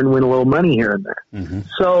 84 and win a little money here and there. Mm-hmm.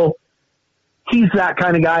 So he's that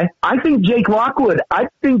kind of guy. I think Jake Lockwood,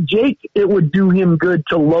 it would do him good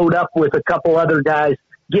to load up with a couple other guys,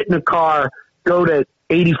 get in a car, go to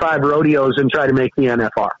 85 rodeos and try to make the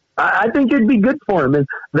NFR. I think it'd be good for him. And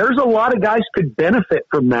there's a lot of guys could benefit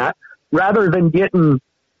from that rather than getting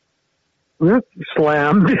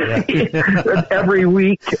slammed every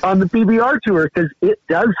week on the PBR tour, because it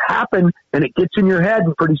does happen and it gets in your head,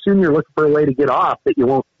 and pretty soon you're looking for a way to get off that you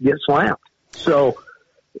won't get slammed. So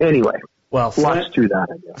anyway, lots to that,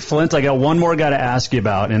 I guess. Flint, I got one more guy to ask you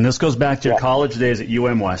about, and this goes back to your college days at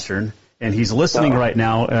UM Western, and he's listening right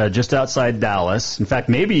now just outside Dallas. In fact,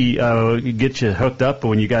 maybe get you hooked up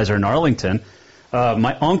when you guys are in Arlington.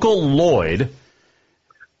 My uncle Lloyd.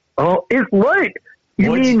 Oh, it's Lloyd.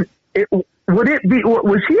 You mean, would it be,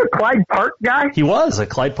 was he a Clyde Park guy? He was a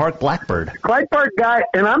Clyde Park Blackbird. Clyde Park guy,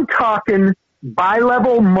 and I'm talking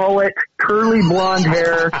bi-level mullet, curly blonde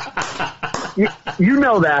hair. You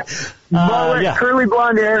know that. Mullet, curly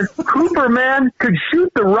blonde hair. Cooper, man, could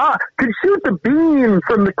shoot the beam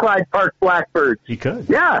from the Clyde Park Blackbirds. He could.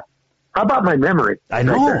 Yeah. How about my memory? I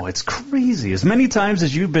know. It's crazy. As many times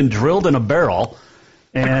as you've been drilled in a barrel,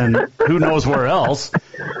 and who knows where else.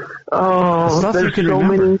 Oh, stuff you can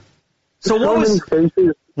remember. So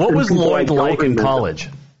what was Lloyd like in college?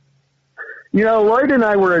 Lloyd and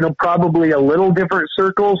I were in probably a little different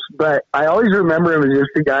circles, but I always remember him as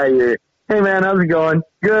just a guy who, hey man, how's it going?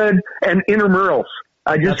 Good. And intramurals.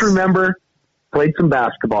 I just remember played some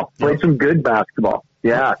basketball, played some good basketball.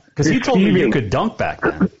 Yeah. Because he told me you could dunk back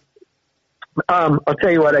then. I'll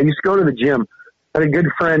tell you what, I used to go to the gym. I had a good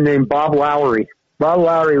friend named Bob Lowry. Bob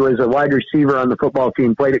Lowry was a wide receiver on the football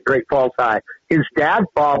team, played at Great Falls High. His dad,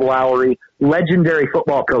 Bob Lowry, legendary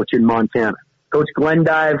football coach in Montana. Coach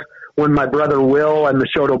Glendive, when my brother Will and the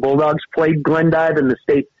Shoto Bulldogs played Glendive in the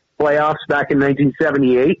state playoffs back in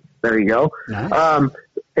 1978. There you go. Nice.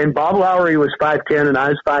 And Bob Lowry was 5'10", and I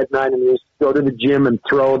was 5'9", and we used to go to the gym and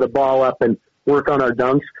throw the ball up and work on our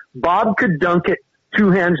dunks. Bob could dunk it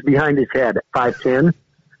 2 hands behind his head at 5'10",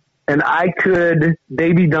 and I could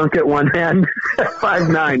baby dunk it 1 hand at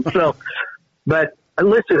 5'9". So, but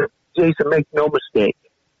listen, Jason, make no mistake.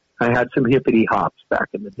 I had some hippity hops back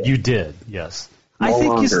in the day. You did, yes. I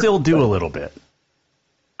think you still do a little bit.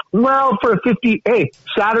 Well, for this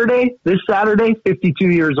Saturday, 52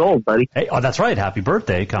 years old, buddy. Hey, that's right. Happy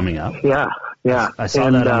birthday coming up. Yeah. I saw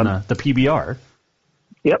that on the PBR.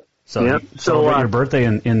 Yep. So you celebrate your birthday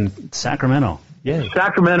in Sacramento. Yay.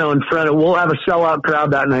 Sacramento in front of, we'll have a sellout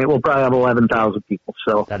crowd that night. We'll probably have 11,000 people.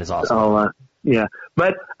 So that is awesome. Yeah.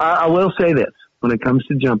 But I will say this, when it comes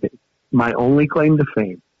to jumping, my only claim to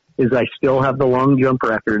fame is I still have the long jump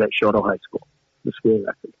record at Shoto High School, the school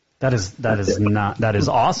record. That is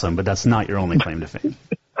awesome, but that's not your only claim to fame.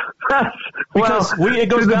 Because it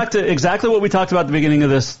goes back to exactly what we talked about at the beginning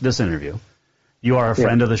of this interview. You are a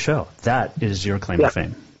friend of the show. That is your claim to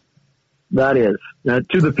fame. That is.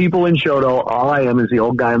 To the people in Shoto, all I am is the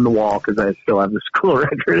old guy on the wall because I still have the school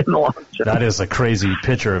record in the long jump. That is a crazy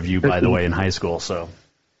picture of you, by the way, in high school. So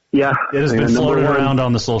yeah, it has been floated around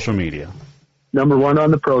on the social media. Number 1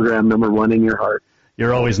 on the program, number 1 in your heart.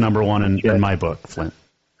 You're always number 1 in my book, Flint.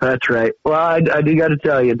 That's right. Well, I do got to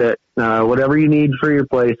tell you that whatever you need for your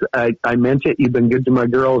place, I meant it. You've been good to my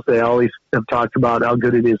girls. They always have talked about how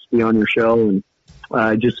good it is to be on your show. And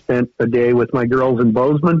I just spent a day with my girls in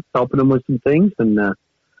Bozeman, helping them with some things. And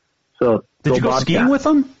so, did you go skiing with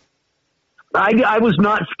them? I was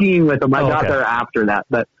not skiing with them. I got there after that.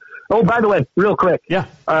 But by the way, real quick, 2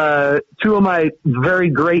 of my very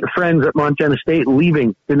great friends at Montana State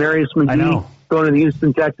leaving. Denarius McGee going to the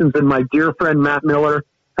Houston Texans, and my dear friend Matt Miller,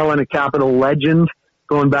 Helena Capital legend,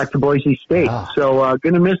 going back to Boise State. So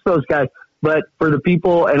going to miss those guys. But for the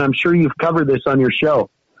people, and I'm sure you've covered this on your show,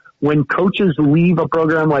 when coaches leave a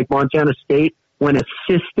program like Montana State, when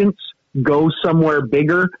assistants go somewhere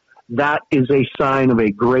bigger, that is a sign of a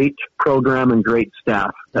great program and great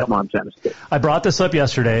staff at Montana State. I brought this up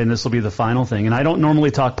yesterday, and this will be the final thing. And I don't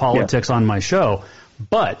normally talk politics on my show,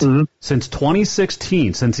 but since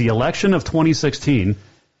 2016, since the election of 2016,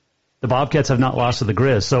 the Bobcats have not lost to the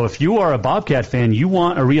Grizz. So if you are a Bobcat fan, you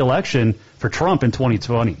want a re-election for Trump in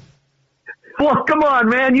 2020. Well, come on,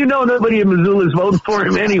 man. You know nobody in Missoula is voting for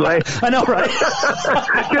him anyway. I know, right?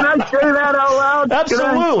 Can I say that out loud?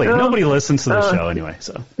 Absolutely. Nobody listens to the show anyway.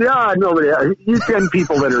 So yeah, nobody. You 10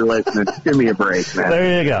 people that are listening. Give me a break, man.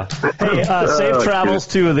 There you go. Hey, safe travels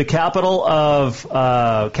to the capital of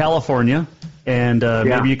California. And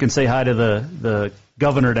maybe you can say hi to the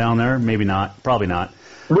governor down there. Maybe not. Probably not.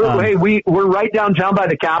 Hey, we're right downtown by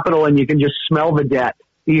the Capitol, and you can just smell the debt.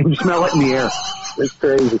 You can smell it in the air. It's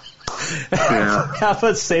crazy. Yeah. Have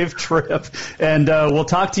a safe trip. And we'll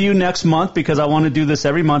talk to you next month because I want to do this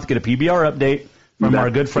every month, get a PBR update from our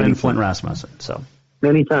good friend Flint Rasmussen. So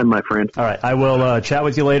anytime, my friend. All right. I will chat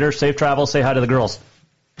with you later. Safe travel. Say hi to the girls.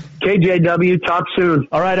 KJW, talk soon.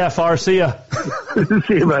 All right, FR. See ya.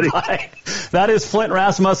 See you, buddy. Bye. That is Flint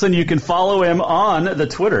Rasmussen. You can follow him on the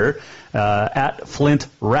Twitter at Flint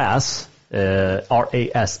Rass,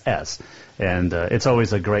 RASS. And it's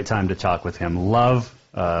always a great time to talk with him. Love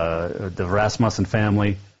the Rasmussen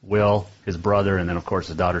family, Will, his brother, and then, of course,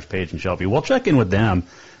 his daughters, Paige and Shelby. We'll check in with them.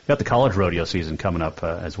 Got the college rodeo season coming up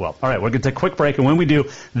as well. All right, we're going to take a quick break, and when we do,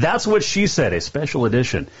 That's What She Said, a special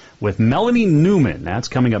edition with Melanie Newman. That's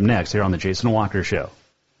coming up next here on the Jason Walker Show.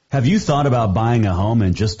 Have you thought about buying a home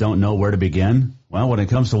and just don't know where to begin? Well, when it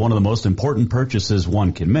comes to one of the most important purchases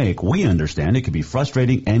one can make, we understand it can be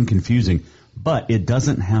frustrating and confusing, but it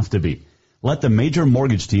doesn't have to be. Let the Major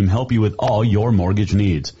Mortgage team help you with all your mortgage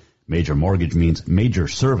needs. Major Mortgage means major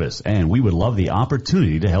service, and we would love the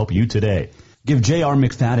opportunity to help you today. Give J.R.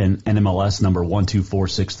 McFadden, NMLS number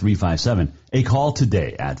 1246357, a call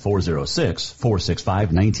today at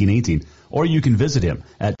 406-465-1918, or you can visit him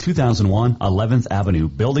at 2001 11th Avenue,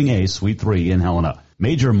 Building A, Suite 3 in Helena.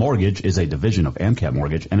 Major Mortgage is a division of AMCAP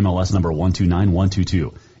Mortgage, NMLS number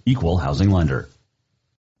 129122, equal housing lender.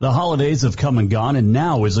 The holidays have come and gone, and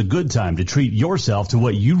now is a good time to treat yourself to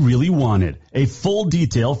what you really wanted. A full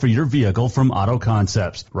detail for your vehicle from Auto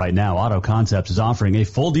Concepts. Right now, Auto Concepts is offering a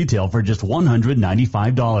full detail for just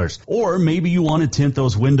 $195. Or maybe you want to tint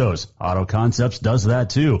those windows. Auto Concepts does that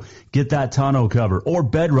too. Get that tonneau cover or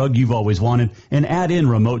bed rug you've always wanted and add in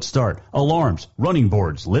remote start, alarms, running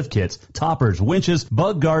boards, lift kits, toppers, winches,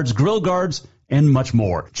 bug guards, grill guards, and much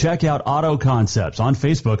more. Check out Auto Concepts on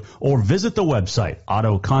Facebook or visit the website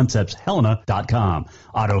autoconceptshelena.com.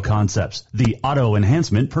 Auto Concepts, the auto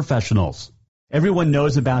enhancement professionals. Everyone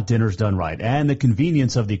knows about Dinners Done Right and the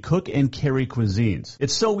convenience of the cook and carry cuisines.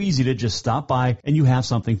 It's so easy to just stop by and you have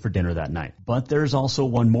something for dinner that night. But there's also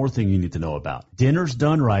one more thing you need to know about. Dinners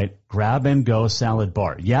Done Right Grab and Go Salad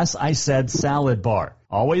Bar. Yes, I said salad bar.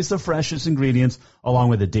 Always the freshest ingredients along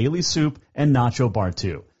with a daily soup and nacho bar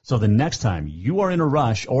too. So the next time you are in a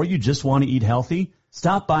rush or you just want to eat healthy,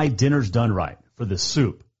 stop by Dinners Done Right for the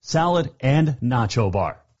soup, salad, and nacho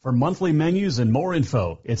bar. For monthly menus and more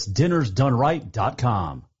info, it's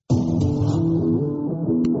dinnersdoneright.com.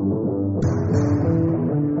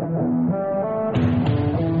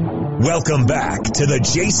 Welcome back to the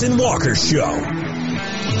Jason Walker Show.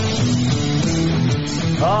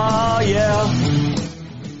 Oh,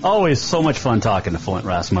 yeah. Always so much fun talking to Flint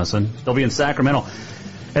Rasmussen. They'll be in Sacramento.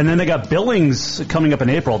 And then they got Billings coming up in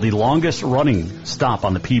April, the longest running stop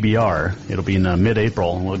on the PBR. It'll be in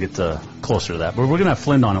mid-April, and we'll get closer to that. But we're going to have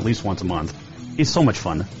Flint on at least once a month. He's so much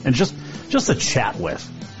fun, and just to chat with.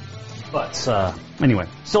 But anyway,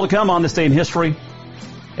 still to come on this day in history,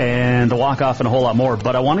 and the walk-off and a whole lot more.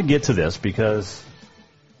 But I want to get to this because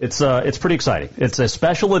it's pretty exciting. It's a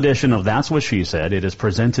special edition of That's What She Said. It is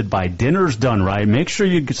presented by Dinners Done Right. Make sure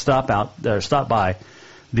you stop by.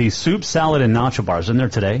 The soup, salad, and nacho bars in there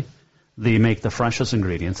today. They make the freshest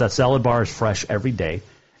ingredients. That salad bar is fresh every day,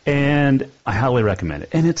 and I highly recommend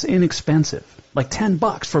it. And it's inexpensive, like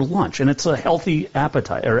 $10 for lunch, and it's a healthy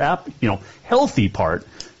appetite healthy part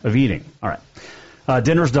of eating. All right,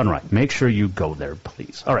 Dinner's Done Right. Make sure you go there,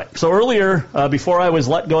 please. All right. So earlier, before I was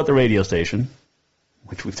let go at the radio station,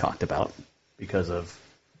 which we've talked about because of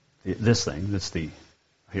this thing.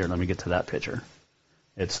 Here. Let me get to that picture.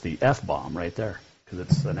 It's the F-bomb right there. Because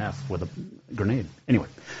it's an F with a grenade. Anyway,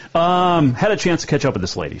 had a chance to catch up with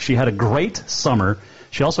this lady. She had a great summer.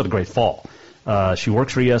 She also had a great fall. She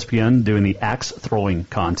works for ESPN doing the axe throwing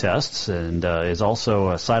contests and is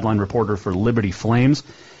also a sideline reporter for Liberty Flames.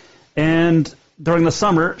 And during the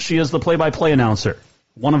summer, she is the play-by-play announcer,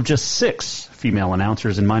 one of just 6 female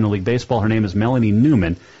announcers in minor league baseball. Her name is Melanie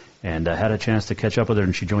Newman, and I had a chance to catch up with her,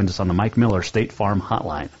 and she joined us on the Mike Miller State Farm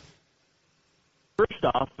Hotline. First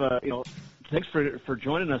off, thanks for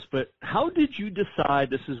joining us, but how did you decide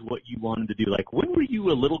this is what you wanted to do? Like, when were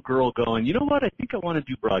you a little girl going, you know what, I think I want to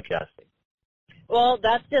do broadcasting? Well,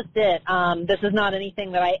 that's just it. This is not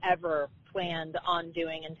anything that I ever planned on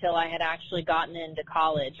doing until I had actually gotten into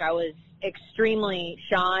college. I was extremely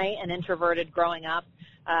shy and introverted growing up.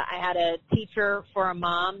 I had a teacher for a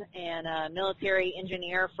mom and a military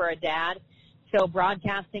engineer for a dad. So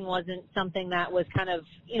broadcasting wasn't something that was kind of,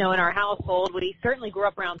 in our household. We certainly grew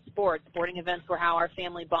up around sports. Sporting events were how our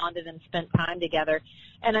family bonded and spent time together.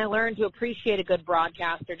 And I learned to appreciate a good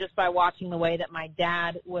broadcaster just by watching the way that my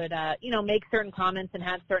dad would, make certain comments and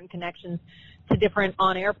had certain connections to different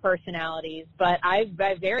on-air personalities. But I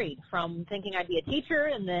varied from thinking I'd be a teacher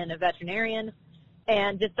and then a veterinarian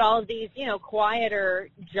and just all of these, quieter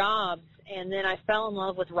jobs. And then I fell in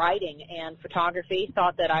love with writing and photography,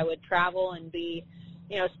 thought that I would travel and be,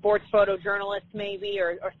 sports photojournalist maybe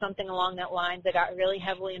or something along that lines. I got really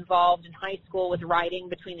heavily involved in high school with writing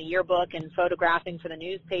between the yearbook and photographing for the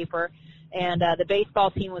newspaper. And the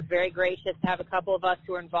baseball team was very gracious to have a couple of us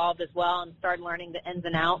who were involved as well and started learning the ins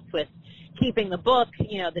and outs with keeping the book,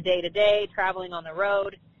 the day-to-day, traveling on the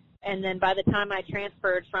road. And then by the time I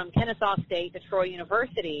transferred from Kennesaw State to Troy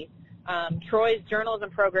University, Troy's journalism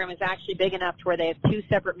program is actually big enough to where they have 2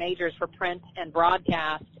 separate majors for print and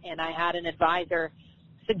broadcast, and I had an advisor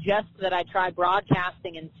suggest that I try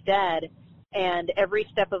broadcasting instead, and every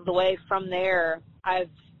step of the way from there, I've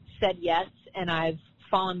said yes, and I've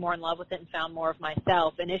fallen more in love with it and found more of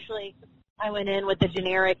myself. Initially, I went in with the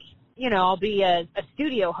generic, I'll be a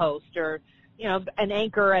studio host or, an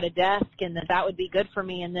anchor at a desk, and that would be good for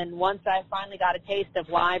me, and then once I finally got a taste of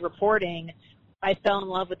live reporting, I fell in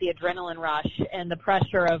love with the adrenaline rush and the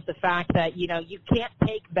pressure of the fact that, you can't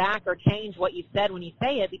take back or change what you said when you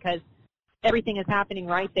say it because everything is happening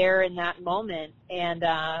right there in that moment. And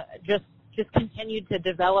just continued to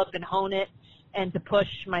develop and hone it and to push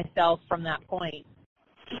myself from that point.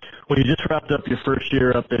 Well, you just wrapped up your first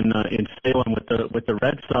year up in Salem with the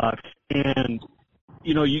Red Sox, and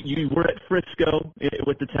you were at Frisco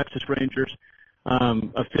with the Texas Rangers.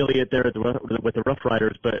 Affiliate there with the Rough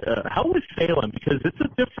Riders, but how was Salem? Because it's a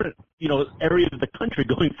different, area of the country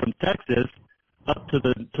going from Texas up to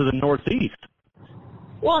the Northeast.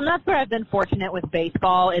 Well, and that's where I've been fortunate with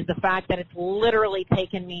baseball is the fact that it's literally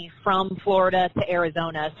taken me from Florida to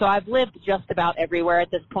Arizona. So I've lived just about everywhere at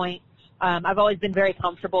this point. I've always been very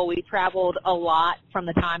comfortable. We traveled a lot from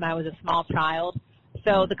the time I was a small child.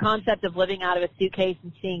 So the concept of living out of a suitcase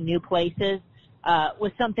and seeing new places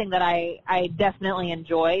was something that I definitely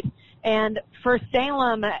enjoyed. And for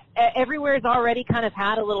Salem, everywhere's already kind of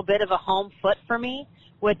had a little bit of a home foot for me,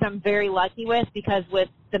 which I'm very lucky with because with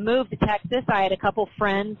the move to Texas, I had a couple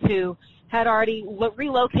friends who had already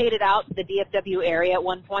relocated out to the DFW area at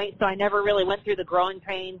one point, so I never really went through the growing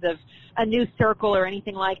pains of a new circle or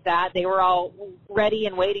anything like that. They were all ready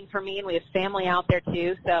and waiting for me, and we have family out there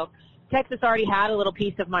too. So Texas already had a little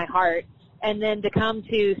piece of my heart. And then to come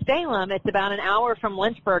to Salem, it's about an hour from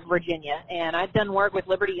Lynchburg, Virginia. And I've done work with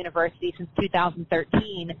Liberty University since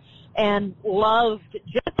 2013 and loved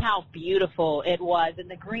just how beautiful it was and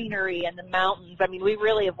the greenery and the mountains. I mean, we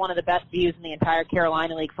really have one of the best views in the entire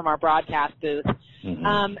Carolina League from our broadcast booth.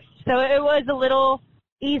 Mm-hmm. So it was a little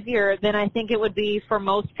easier than I think it would be for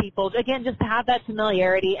most people. Again, just to have that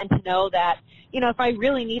familiarity and to know that, if I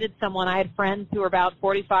really needed someone, I had friends who were about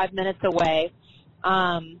 45 minutes away.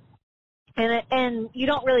 And you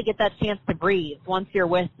don't really get that chance to breathe once you're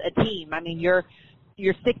with a team. I mean, you're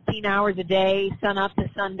 16 hours a day, sun up to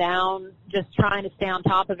sundown, just trying to stay on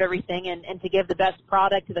top of everything and to give the best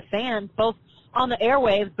product to the fans, both on the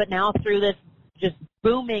airwaves, but now through this just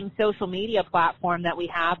booming social media platform that we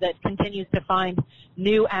have that continues to find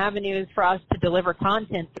new avenues for us to deliver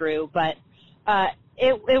content through. But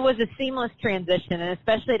it was a seamless transition, and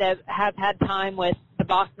especially to have had time with the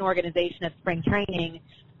Boston organization at spring training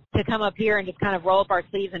to come up here and just kind of roll up our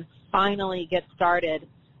sleeves and finally get started.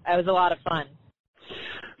 It was a lot of fun.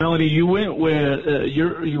 Melanie, you went with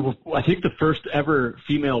you were, I think, the first ever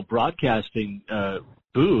female broadcasting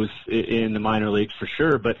booth in the minor leagues for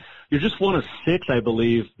sure, but you're just one of 6, I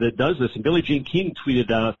believe, that does this. And Billie Jean King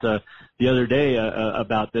tweeted out the other day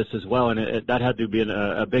about this as well, and that had to be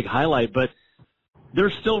a big highlight. But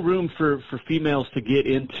there's still room for females to get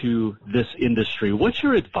into this industry. What's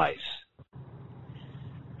your advice?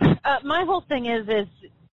 My whole thing is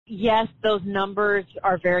yes, those numbers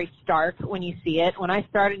are very stark when you see it. When I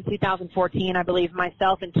started in 2014, I believe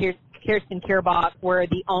myself and Kirsten Kierbach were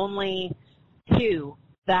the only two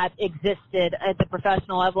that existed at the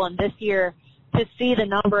professional level. And this year, to see the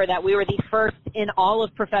number that we were the first in all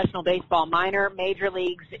of professional baseball, minor, major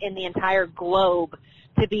leagues, in the entire globe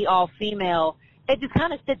to be all female, it just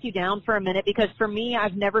kind of sits you down for a minute, because for me,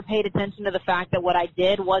 I've never paid attention to the fact that what I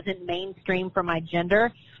did wasn't mainstream for my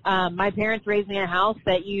gender. My parents raised me in a house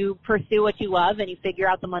that you pursue what you love and you figure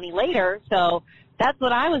out the money later. So that's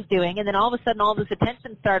what I was doing. And then all of a sudden, all this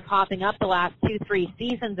attention started popping up the last 2-3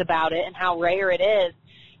 seasons about it and how rare it is.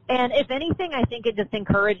 And if anything, I think it just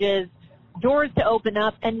encourages doors to open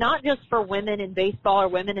up, and not just for women in baseball or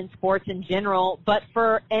women in sports in general, but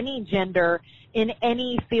for any gender in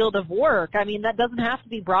any field of work. I mean, that doesn't have to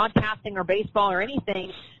be broadcasting or baseball or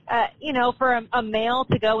anything. For a male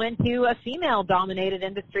to go into a female-dominated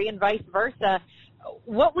industry and vice versa,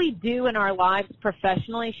 what we do in our lives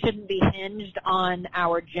professionally shouldn't be hinged on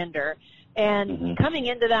our gender. And coming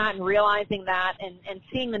into that and realizing that and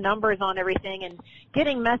seeing the numbers on everything and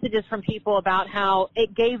getting messages from people about how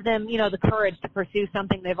it gave them, the courage to pursue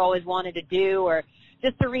something they've always wanted to do, or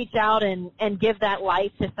just to reach out and give that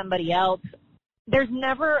life to somebody else. There's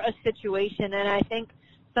never a situation, and I think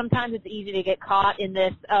sometimes it's easy to get caught in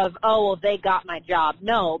this of, oh, well, they got my job.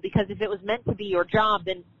 No, because if it was meant to be your job,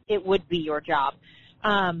 then it would be your job.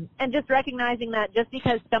 And just recognizing that just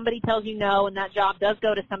because somebody tells you no and that job does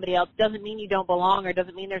go to somebody else doesn't mean you don't belong, or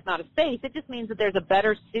doesn't mean there's not a space. It just means that there's a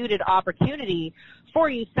better suited opportunity for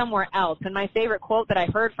you somewhere else. And my favorite quote that I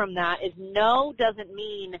heard from that is, no doesn't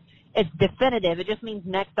mean it's definitive. It just means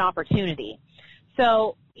next opportunity.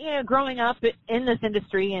 So, growing up in this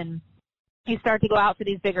industry, and you start to go out for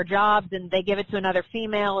these bigger jobs and they give it to another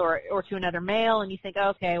female or to another male, and you think,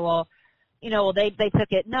 okay, well, they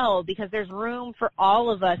took it. No, because there's room for all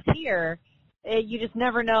of us here. You just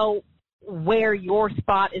never know where your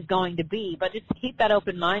spot is going to be. But just keep that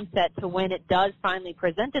open mindset to when it does finally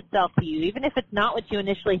present itself to you, even if it's not what you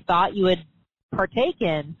initially thought you would partake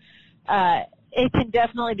in, it can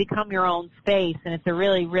definitely become your own space, and it's a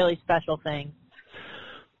really, really special thing.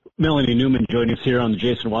 Melanie Newman joining us here on the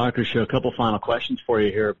Jason Walker Show. A couple final questions for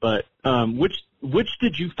you here, but which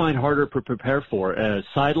did you find harder to prepare for,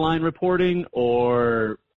 sideline reporting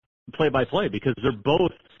or play-by-play? Because they're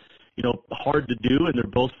both, hard to do, and they're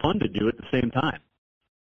both fun to do at the same time.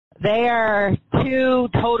 They are two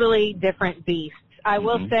totally different beasts. I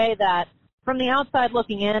will say that from the outside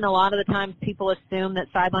looking in, a lot of the times people assume that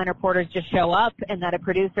sideline reporters just show up and that a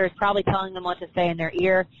producer is probably telling them what to say in their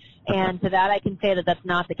ear. And to that, I can say that that's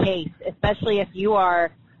not the case, especially if you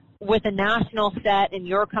are with a national set and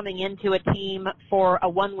you're coming into a team for a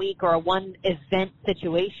 1 week or a one event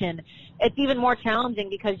situation. It's even more challenging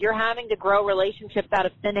because you're having to grow relationships out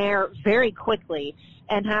of thin air very quickly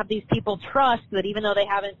and have these people trust that even though they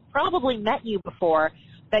haven't probably met you before,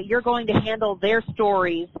 that you're going to handle their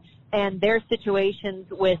stories and their situations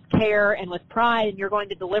with care and with pride, and you're going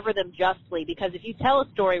to deliver them justly. Because if you tell a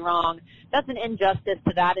story wrong, that's an injustice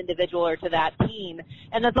to that individual or to that team,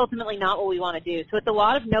 and that's ultimately not what we want to do. So it's a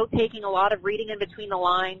lot of note-taking, a lot of reading in between the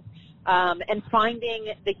lines, and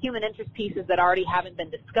finding the human interest pieces that already haven't been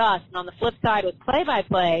discussed. And on the flip side, with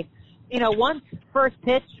play-by-play, once first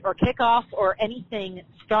pitch or kickoff or anything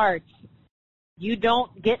starts, you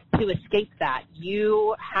don't get to escape that.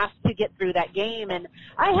 You have to get through that game. And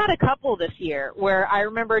I had a couple this year where I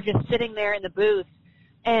remember just sitting there in the booth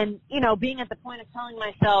and, being at the point of telling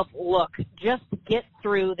myself, look, just get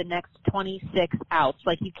through the next 26 outs.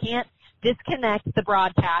 Like, you can't disconnect the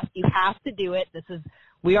broadcast. You have to do it.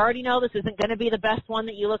 We already know this isn't going to be the best one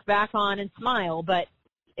that you look back on and smile, but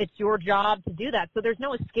it's your job to do that. So there's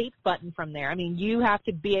no escape button from there. I mean, you have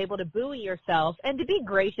to be able to buoy yourself and to be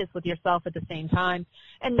gracious with yourself at the same time,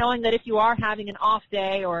 and knowing that if you are having an off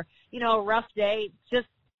day or, a rough day, just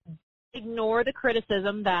ignore the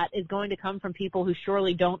criticism that is going to come from people who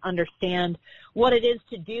surely don't understand what it is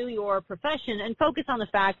to do your profession, and focus on the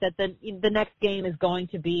fact that the next game is going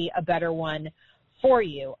to be a better one for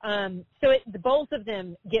you. So both of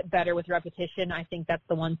them get better with repetition. I think that's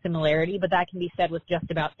the one similarity, but that can be said with just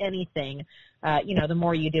about anything. The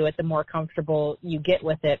more you do it, the more comfortable you get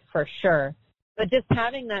with it, for sure. But just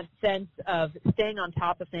having that sense of staying on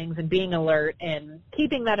top of things and being alert and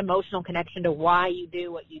keeping that emotional connection to why you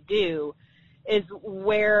do what you do is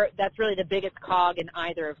where that's really the biggest cog in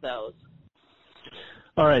either of those.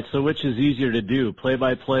 All right, so which is easier to do,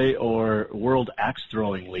 play-by-play or World Axe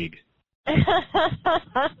Throwing League?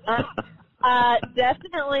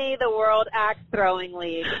 Definitely the World Axe Throwing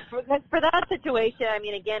League. Because for that situation, I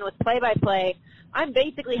mean, again, with play-by-play, I'm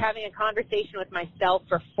basically having a conversation with myself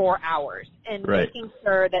for 4 hours and making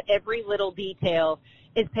sure that every little detail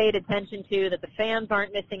is paid attention to, that the fans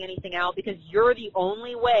aren't missing anything out, because you're the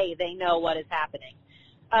only way they know what is happening.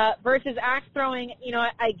 Versus axe throwing, you know,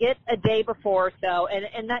 I get a day before or so,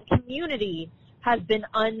 and that community has been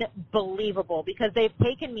unbelievable because they've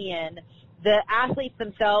taken me in. The athletes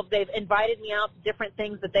themselves, they've invited me out to different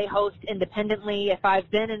things that they host independently. If I've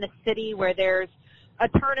been in a city where there's a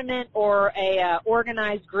tournament or a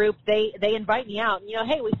organized group, they invite me out. And, you know,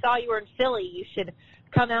 hey, we saw you were in Philly. You should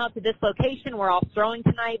come out to this location. We're all throwing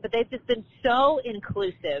tonight. But they've just been so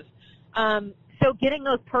inclusive. So getting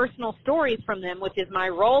those personal stories from them, which is my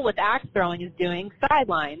role with axe throwing, is doing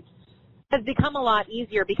sidelines, has become a lot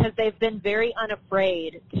easier because they've been very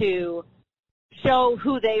unafraid to show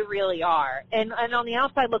who they really are. And on the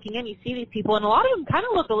outside looking in, you see these people, and a lot of them kind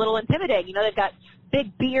of look a little intimidating. You know, they've got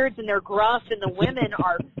big beards and they're gruff, and the women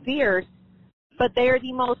are fierce, but they are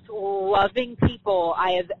the most loving people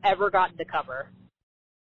I have ever gotten to cover.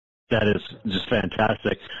 That is just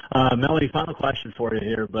fantastic. Melanie, final question for you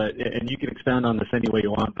here, and you can expound on this any way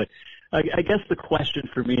you want, but I guess the question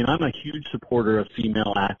for me, and I'm a huge supporter of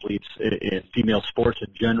female athletes, in female sports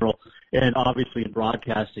in general, and obviously in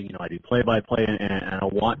broadcasting, you know, I do play-by-play, and I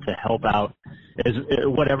want to help out as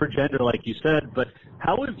whatever gender, like you said, but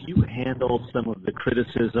how have you handled some of the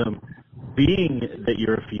criticism being that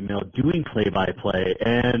you're a female doing play-by-play?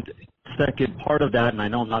 And second part of that, and I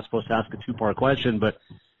know I'm not supposed to ask a two-part question, but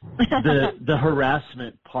the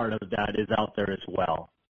harassment part of that is out there as well.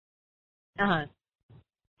 Uh-huh.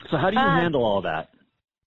 So how do you handle all that?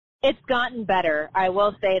 It's gotten better, I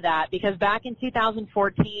will say that, because back in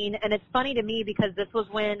 2014, and it's funny to me because this was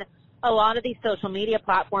when a lot of these social media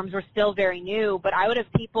platforms were still very new, but I would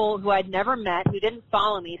have people who I'd never met who didn't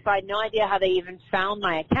follow me, so I had no idea how they even found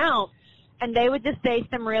my account, and they would just say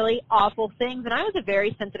some really awful things, and I was a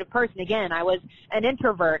very sensitive person. Again, I was an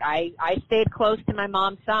introvert. I stayed close to my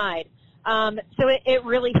mom's side. So it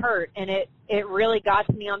really hurt, and it really got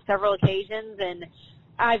to me on several occasions, and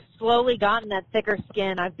I've slowly gotten that thicker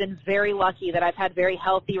skin. I've been very lucky that I've had very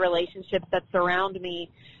healthy relationships that surround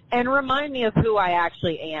me and remind me of who I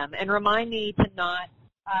actually am and remind me to not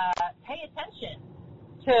pay attention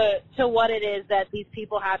to what it is that these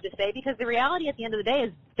people have to say, because the reality at the end of the day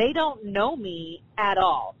is they don't know me at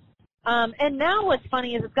all. And now what's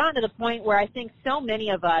funny is it's gotten to the point where I think so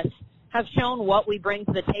many of us have shown what we bring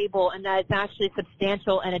to the table and that it's actually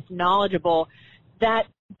substantial and it's knowledgeable, that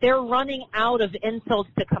they're running out of insults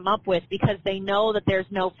to come up with because they know that there's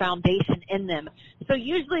no foundation in them. So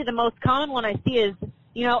usually the most common one I see is,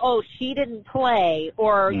 you know, oh, she didn't play,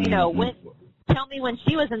 or, you know, tell me when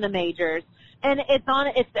she was in the majors. And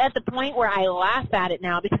it's at the point where I laugh at it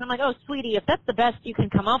now because I'm like, oh, sweetie, if that's the best you can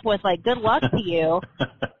come up with, like, good luck to you.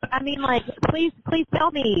 I mean, like, please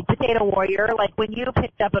tell me, Potato Warrior, like, when you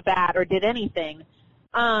picked up a bat or did anything.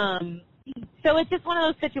 So it's just one of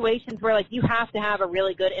those situations where, like, you have to have a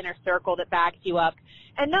really good inner circle that backs you up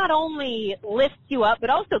and not only lifts you up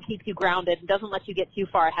but also keeps you grounded and doesn't let you get too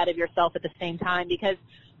far ahead of yourself at the same time. Because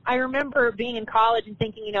I remember being in college and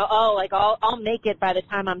thinking, you know, oh, like, I'll make it by the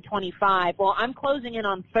time I'm 25. Well, I'm closing in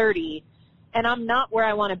on 30, and I'm not where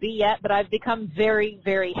I want to be yet, but I've become very,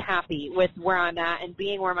 very happy with where I'm at and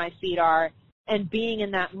being where my feet are and being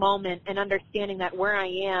in that moment and understanding that where I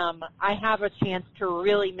am, I have a chance to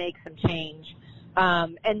really make some change.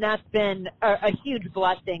 And that's been a huge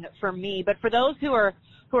blessing for me. But for those who are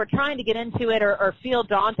trying to get into it or feel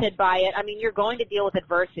daunted by it, I mean, you're going to deal with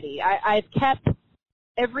adversity. I've kept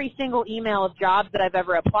every single email of jobs that I've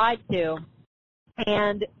ever applied to,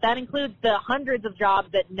 and that includes the hundreds of jobs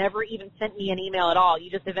that never even sent me an email at all.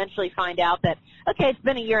 You just eventually find out that, okay, it's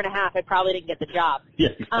been a year and a half, I probably didn't get the job. Yeah.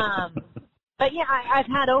 But yeah, I've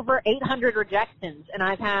had over 800 rejections, and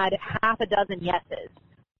I've had half a dozen yeses.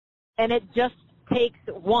 And it just takes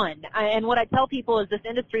one. And what I tell people is this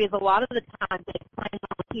industry is a lot of the time it's playing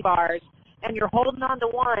on the key bars, and you're holding on to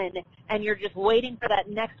one, and you're just waiting for that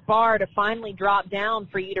next bar to finally drop down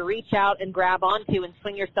for you to reach out and grab onto and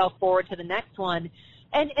swing yourself forward to the next one.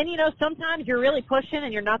 And you know, sometimes you're really pushing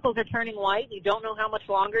and your knuckles are turning white. You don't know how much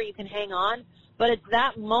longer you can hang on. But it's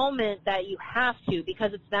that moment that you have to,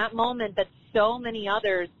 because it's that moment that so many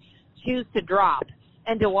others choose to drop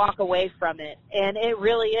and to walk away from it. And it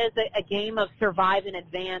really is a game of survive and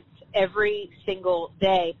advance every single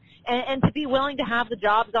day. And to be willing to have the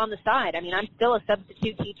jobs on the side. I mean, I'm still a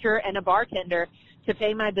substitute teacher and a bartender to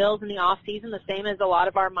pay my bills in the off season, the same as a lot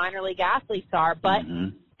of our minor league athletes are. But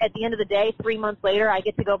at the end of the day, 3 months later, I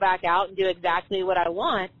get to go back out and do exactly what I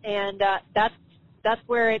want. And that's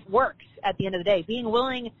where it works at the end of the day. Being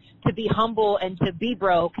willing to be humble and to be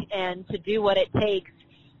broke and to do what it takes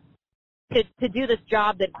to do this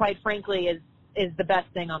job that, quite frankly, is the best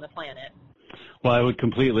thing on the planet. Well, I would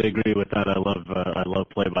completely agree with that. I love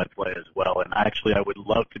play-by-play as well, and actually, I would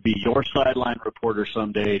love to be your sideline reporter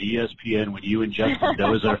someday at ESPN when you and Justin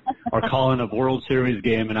Doze are calling a World Series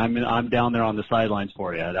game, and I'm down there on the sidelines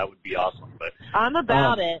for you. That would be awesome. But I'm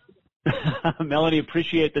about it. Melanie,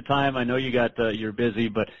 appreciate the time. I know you're busy,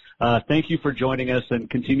 but thank you for joining us and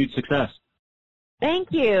continued success.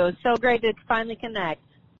 Thank you. So great to finally connect.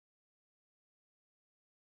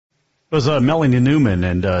 It was Melanie Newman,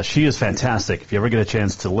 and she is fantastic. If you ever get a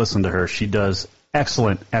chance to listen to her, she does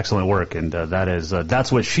excellent work, and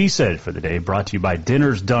that's what she said for the day, brought to you by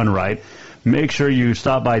Dinners Done Right. Make sure you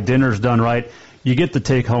stop by Dinners Done Right. You get the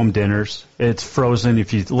take-home dinners. It's frozen.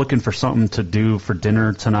 If you're looking for something to do for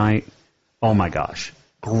dinner tonight, oh, my gosh,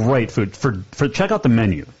 great food. Check out the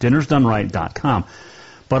menu, dinnersdoneright.com.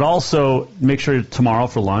 But also make sure tomorrow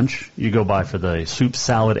for lunch you go by for the soup,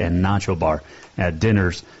 salad, and nacho bar at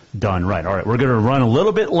Dinners Done Right. All right, we're going to run a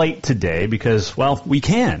little bit late today because, well, we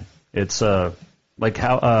can. It's like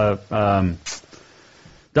how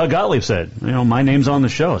Doug Gottlieb said, my name's on the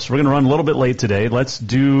show. So we're going to run a little bit late today. Let's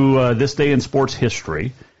do this day in sports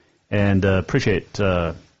history, and appreciate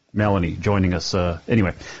Melanie joining us.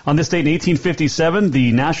 Anyway, on this date in 1857,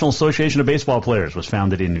 the National Association of Baseball Players was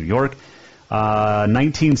founded in New York.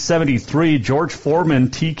 1973, George Foreman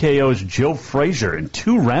TKOs Joe Frazier in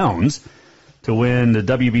 2 rounds to win the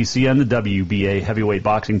WBC and the WBA heavyweight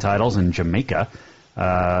boxing titles in Jamaica.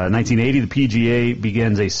 1980, the PGA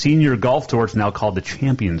begins a senior golf tour. It's now called the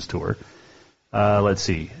Champions Tour. Let's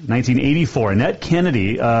see. 1984, Annette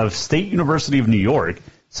Kennedy of State University of New York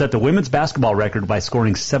set the women's basketball record by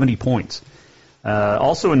scoring 70 points.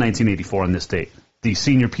 Also in 1984 on this date, the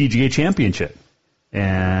Senior PGA Championship.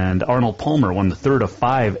 And Arnold Palmer won the 3rd of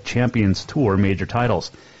 5 Champions Tour major titles.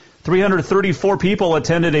 334 people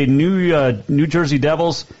attended a New Jersey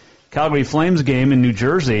Devils Calgary Flames game in New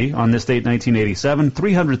Jersey on this date, 1987.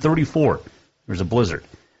 334. There's a blizzard.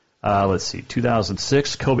 Let's see,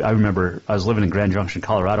 2006. Kobe. I remember I was living in Grand Junction,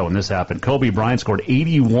 Colorado, when this happened. Kobe Bryant scored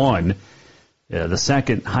 81, the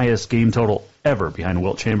second highest game total ever behind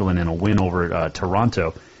Wilt Chamberlain in a win over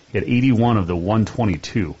Toronto. He had 81 of the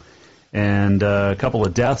 122. And a couple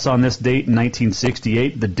of deaths on this date in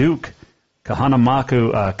 1968. The Duke, Kahana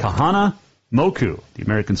Moku, the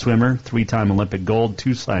American swimmer, 3-time Olympic gold,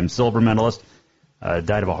 2-time silver medalist,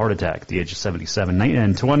 died of a heart attack at the age of 77.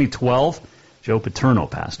 In 2012, Joe Paterno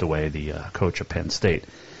passed away, the coach of Penn State.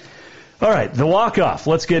 All right, the walk-off.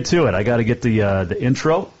 Let's get to it. I got to get the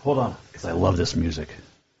intro. Hold on, because I love this music.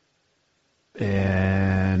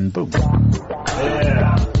 And boom.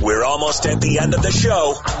 Yeah. We're almost at the end of the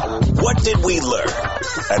show. What did we learn?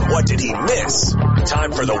 And what did he miss?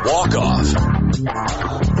 Time for the walk-off.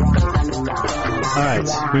 All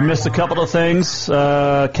right, we missed a couple of things.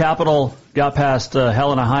 Capital got past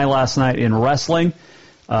Helena High last night in wrestling.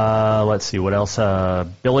 Let's see, what else?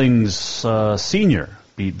 Billings Senior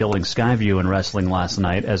beat Billings Skyview in wrestling last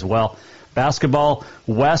night as well. Basketball,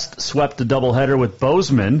 West swept a doubleheader with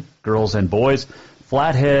Bozeman, girls and boys.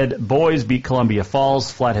 Flathead boys beat Columbia Falls.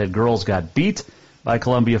 Flathead girls got beat by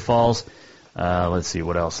Columbia Falls. Let's see,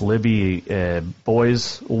 what else? Libby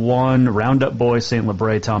boys won. Roundup boys, St.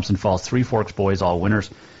 Labray, Thompson Falls, Three Forks boys, all winners.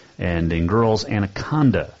 And in girls,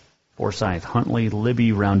 Anaconda, Forsyth, Huntley,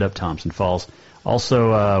 Libby, Roundup, Thompson Falls.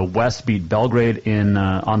 Also, West beat Belgrade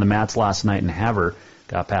on the mats last night in Havre.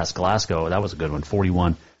 Got past Glasgow. That was a good one,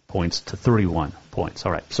 41 points to 31 points.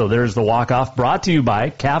 All right, so there's the walk-off, brought to you by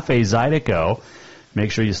Cafe Zydeco.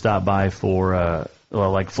 Make sure you stop by for,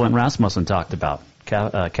 like Flint Rasmussen talked about,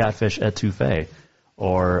 catfish etouffee,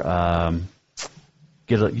 or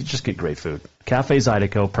you just get great food. Cafe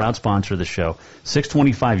Zydeco, proud sponsor of the show,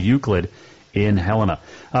 625 Euclid in Helena.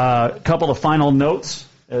 A couple of final notes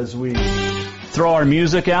as we throw our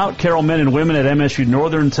music out. Carroll men and women at MSU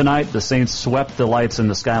Northern tonight. The Saints swept the Lights and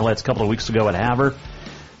the Skylights a couple of weeks ago at Havre.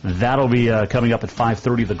 That'll be coming up at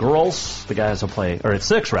 5:30. The girls, the guys will play, or at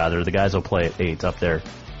 6 rather. The guys will play at 8 up there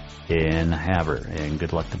in Havre. And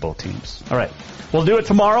good luck to both teams. All right, we'll do it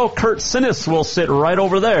tomorrow. Kurt Sinnis will sit right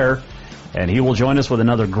over there, and he will join us with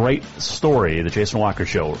another great story, the Jason Walker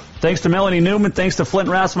Show. Thanks to Melanie Newman. Thanks to Flint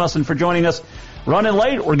Rasmussen for joining us. running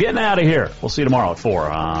late. We're getting out of here. We'll see you tomorrow at 4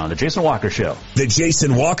 on The Jason Walker Show. The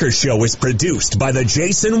Jason Walker Show is produced by the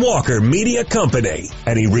Jason Walker Media Company.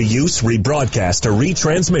 Any reuse, rebroadcast, or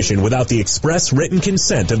retransmission without the express written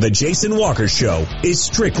consent of the Jason Walker Show is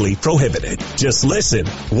strictly prohibited. Just listen,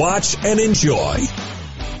 watch, and enjoy.